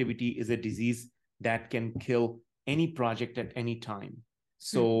hyperactivity is a disease that can kill any project at any time.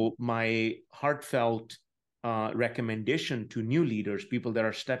 So my heartfelt recommendation to new leaders, people that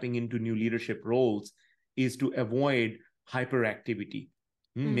are stepping into new leadership roles, is to avoid hyperactivity.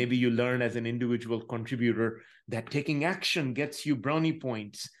 Maybe you learn as an individual contributor that taking action gets you brownie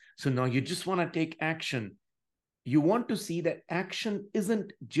points. So now you just want to take action. You want to see that action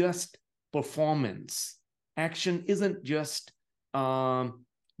isn't just performance. Action isn't just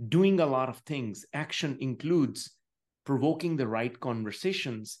doing a lot of things. Action includes provoking the right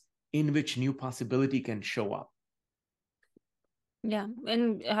conversations in which new possibility can show up. Yeah,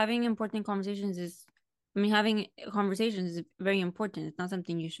 and having important conversations is, having conversations is very important. It's not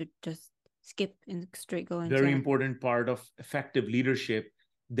something you should just skip and straight go into. Very important part of effective leadership,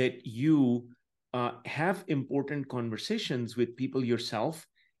 that you have important conversations with people yourself,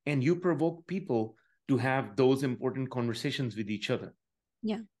 and you provoke people to have those important conversations with each other.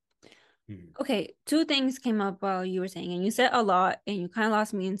 Yeah. Okay, two things came up while you were saying, and you said a lot, and you kind of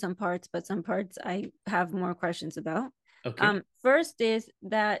lost me in some parts, but some parts I have more questions about. Okay. First is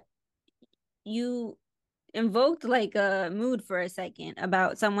that you invoked like a mood for a second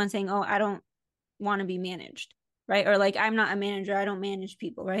about someone saying, oh, I don't want to be managed, right? Or like, I'm not a manager, I don't manage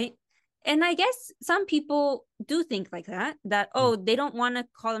people, right? And I guess some people do think like that, oh, they don't want to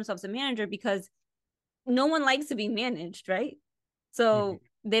call themselves a manager because no one likes to be managed, right? So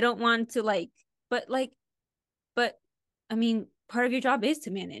they don't want to but I mean, part of your job is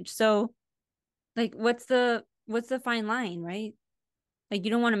to manage. So like, what's the fine line, right? Like,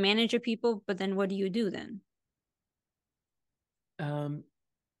 you don't want to manage your people, but then what do you do then?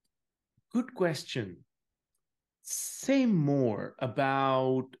 Good question. Say more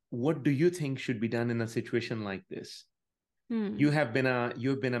about what do you think should be done in a situation like this. You've been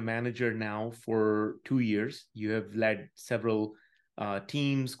a manager now for 2 years. You have led several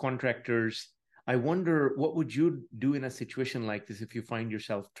teams, contractors. I wonder, what would you do in a situation like this if you find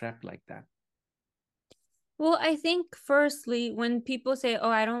yourself trapped like that? Well, I think firstly, when people say, oh,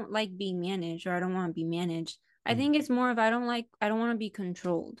 I don't like being managed, or I don't want to be managed, I think it's more of, I don't want to be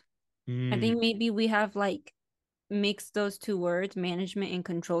controlled. I think maybe we have mixed those two words, management and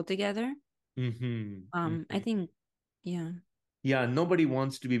control, together. I think, yeah, nobody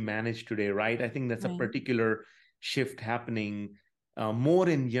wants to be managed today, right? I think that's a particular shift happening more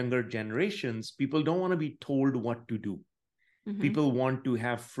in younger generations. People don't want to be told what to do. People want to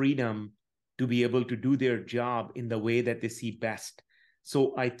have freedom to be able to do their job in the way that they see best.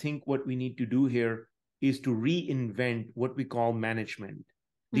 So I think what we need to do here is to reinvent what we call management.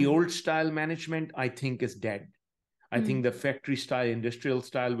 The old style management, I think, is dead. I think the factory style, industrial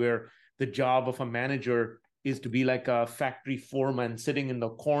style, where the job of a manager is to be like a factory foreman sitting in the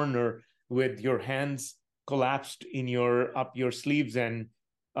corner with your hands collapsed in up your sleeves and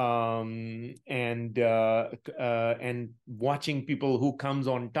watching people who comes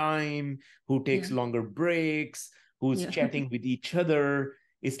on time, who takes longer breaks, who's chatting with each other.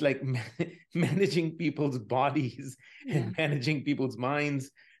 It's like managing people's bodies and managing people's minds.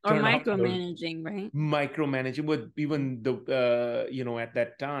 Or micromanaging, right? Micromanaging, but even at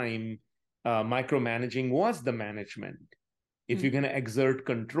that time, micromanaging was the management. If you're going to exert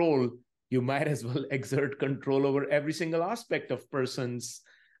control, you might as well exert control over every single aspect of person's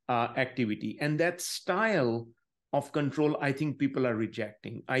activity. And that style of control, I think people are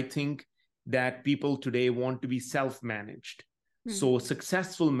rejecting. I think that people today want to be self-managed. So a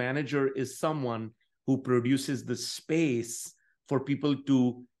successful manager is someone who produces the space for people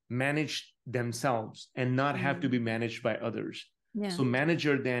to manage themselves and not have to be managed by others. So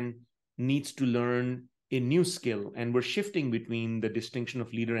manager then needs to learn a new skill, and we're shifting between the distinction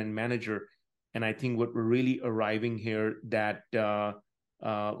of leader and manager. And I think what we're really arriving here, that a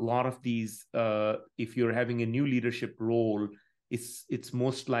lot of these, if you're having a new leadership role, it's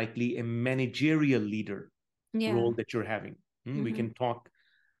most likely a managerial leader role that you're having. We can talk,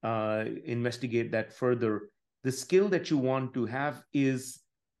 investigate that further. The skill that you want to have is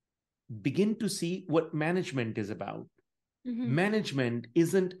begin to see what management is about. Management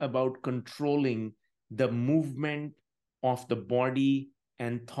isn't about controlling the movement of the body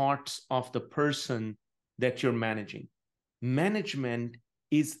and thoughts of the person that you're managing. Management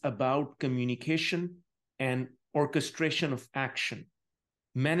is about communication and orchestration of action.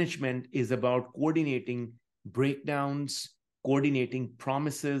 Management is about coordinating breakdowns, coordinating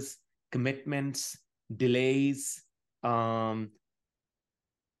promises, commitments, delays,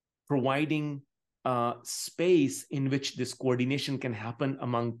 providing space in which this coordination can happen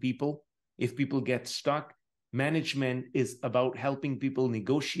among people. If people get stuck, management is about helping people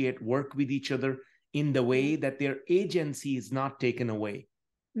negotiate, work with each other in the way that their agency is not taken away.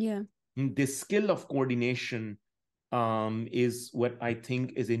 This skill of coordination is what I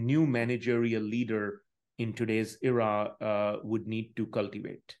think is a new managerial leader in today's era would need to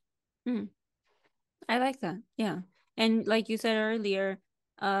cultivate. I like that. Yeah. And like you said earlier,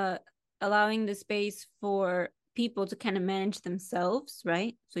 allowing the space for people to kind of manage themselves,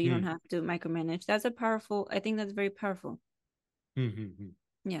 right? So you don't have to micromanage. I think that's very powerful.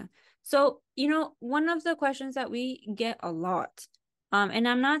 Yeah. So, one of the questions that we get a lot, and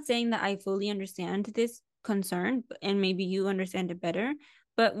I'm not saying that I fully understand this concern, and maybe you understand it better,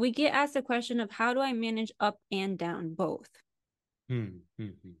 but we get asked the question of, how do I manage up and down both?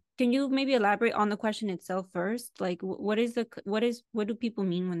 Can you maybe elaborate on the question itself first? Like, what do people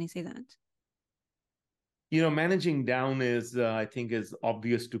mean when they say that? Managing down is, I think, is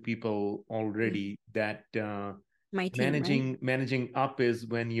obvious to people already. That my team, managing up is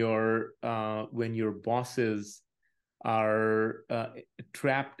when your bosses are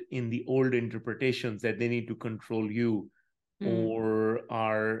trapped in the old interpretations that they need to control you, or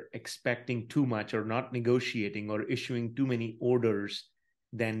are expecting too much, or not negotiating, or issuing too many orders.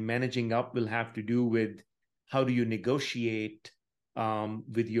 Then managing up will have to do with how do you negotiate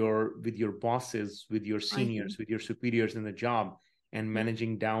with your bosses, with your seniors, with your superiors in the job. And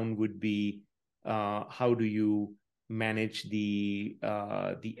managing down would be how do you manage the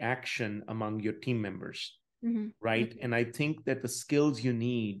action among your team members, right? And I think that the skills you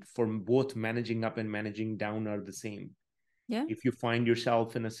need for both managing up and managing down are the same. If you find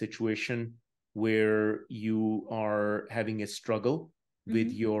yourself in a situation where you are having a struggle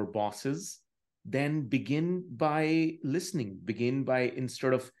with your bosses, then begin by listening. Begin by,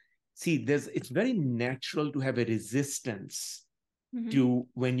 instead of, it's very natural to have a resistance to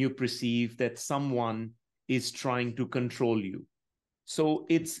when you perceive that someone is trying to control you. So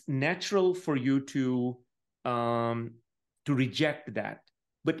it's natural for you to reject that.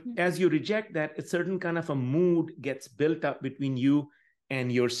 But as you reject that, a certain kind of a mood gets built up between you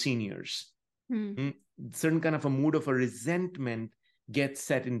and your seniors. Certain kind of a mood of a resentment gets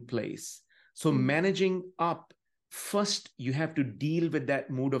set in place. So managing up, first, you have to deal with that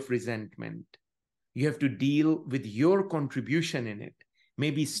mood of resentment. You have to deal with your contribution in it.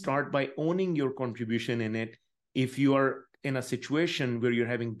 Maybe start by owning your contribution in it. If you are in a situation where you're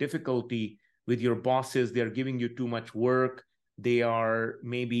having difficulty with your bosses, they're giving you too much work, they are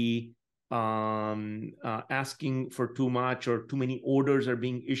maybe asking for too much, or too many orders are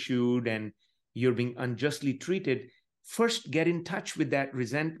being issued and you're being unjustly treated, first get in touch with that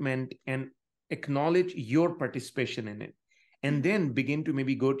resentment and acknowledge your participation in it. And then begin to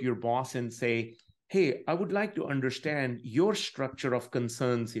maybe go to your boss and say, hey, I would like to understand your structure of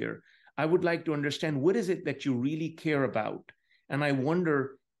concerns here. I would like to understand what is it that you really care about. And I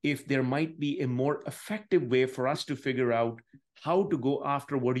wonder if there might be a more effective way for us to figure out how to go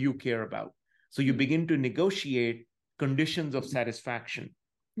after what you care about. So you begin to negotiate conditions of satisfaction.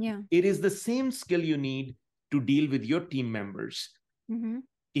 Yeah. It is the same skill you need to deal with your team members. Mm-hmm.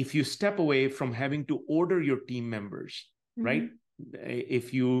 If you step away from having to order your team members, right?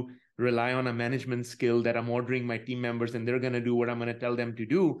 If you rely on a management skill that I'm ordering my team members and they're going to do what I'm going to tell them to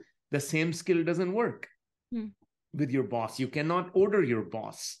do, the same skill doesn't work with your boss. You cannot order your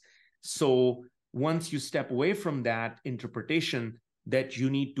boss. So once you step away from that interpretation that you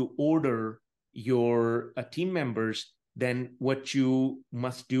need to order your team members, then what you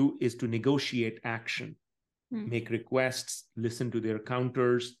must do is to negotiate action, make requests, listen to their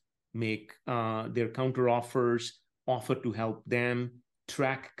counters, make their counter offers, offer to help them,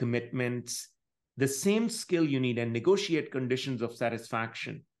 track commitments, the same skill you need, and negotiate conditions of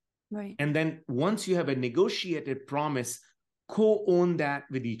satisfaction. Right. And then once you have a negotiated promise, co-own that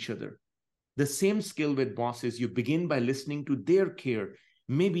with each other. The same skill with bosses, you begin by listening to their care.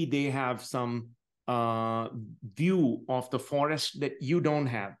 Maybe they have some view of the forest that you don't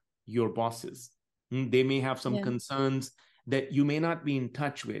have, your bosses. They may have some concerns that you may not be in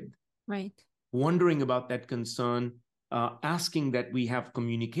touch with. Right. Wondering about that concern, asking that we have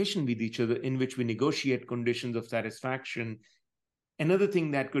communication with each other in which we negotiate conditions of satisfaction. Another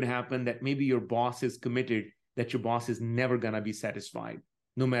thing that could happen, that maybe your boss is committed, that your boss is never going to be satisfied,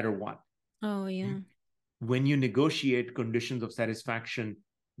 no matter what. Oh, yeah. When you negotiate conditions of satisfaction,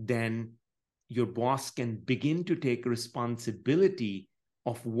 then your boss can begin to take responsibility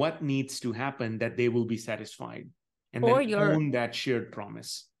of what needs to happen that they will be satisfied, and then own that shared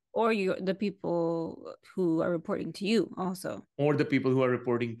promise. Or the people who are reporting to you also. Or the people who are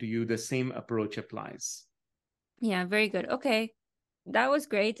reporting to you, the same approach applies. Yeah, very good. Okay. That was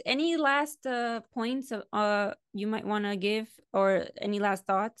great. Any last points you might want to give, or any last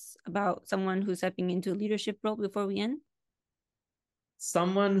thoughts about someone who's stepping into a leadership role before we end?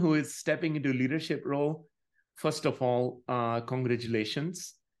 Someone who is stepping into a leadership role, first of all,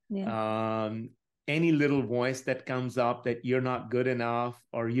 congratulations. Yeah. Any little voice that comes up that you're not good enough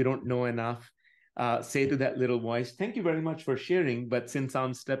or you don't know enough, say to that little voice, thank you very much for sharing, but since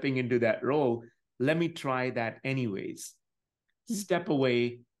I'm stepping into that role, let me try that anyways. Step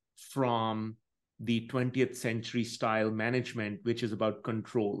away from the 20th century style management, which is about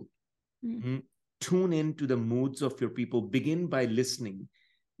control. Tune into the moods of your people. Begin by listening.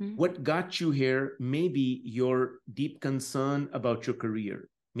 What got you here may be your deep concern about your career.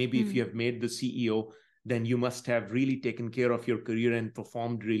 Maybe if you have made the CEO, then you must have really taken care of your career and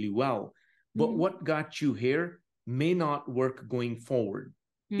performed really well. But what got you here may not work going forward.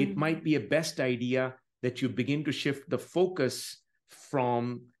 It might be a best idea that you begin to shift the focus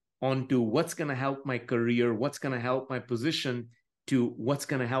from onto what's going to help my career, what's going to help my position, to what's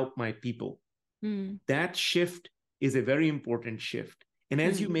going to help my people. That shift is a very important shift. And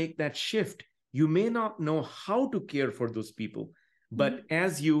as you make that shift, you may not know how to care for those people. But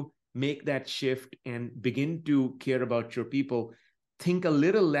as you make that shift and begin to care about your people, think a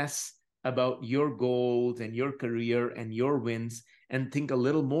little less about your goals and your career and your wins, and think a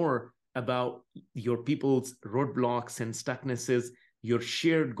little more about your people's roadblocks and stucknesses, your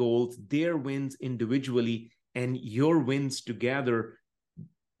shared goals, their wins individually, and your wins together.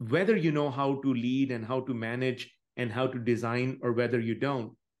 Whether you know how to lead and how to manage and how to design, or whether you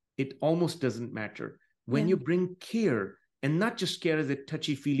don't, it almost doesn't matter. When you bring care, and not just care as a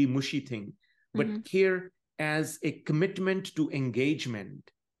touchy-feely, mushy thing, but care as a commitment to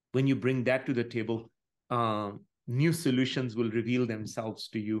engagement, when you bring that to the table, new solutions will reveal themselves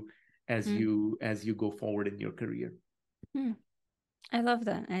to you as you go forward in your career. I love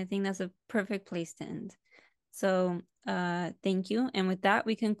that. I think that's a perfect place to end. So thank you. And with that,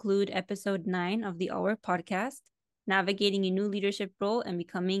 we conclude episode 9 of the Our podcast, Navigating a New Leadership Role and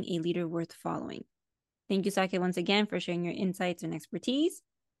Becoming a Leader Worth Following. Thank you, Sake, once again for sharing your insights and expertise.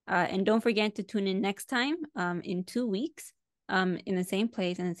 And don't forget to tune in next time in 2 weeks in the same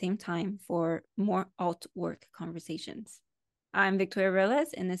place and the same time for more alt work conversations. I'm Victoria Reles,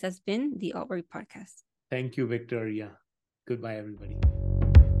 and this has been the Alt Work Podcast. Thank you, Victoria. Goodbye, everybody.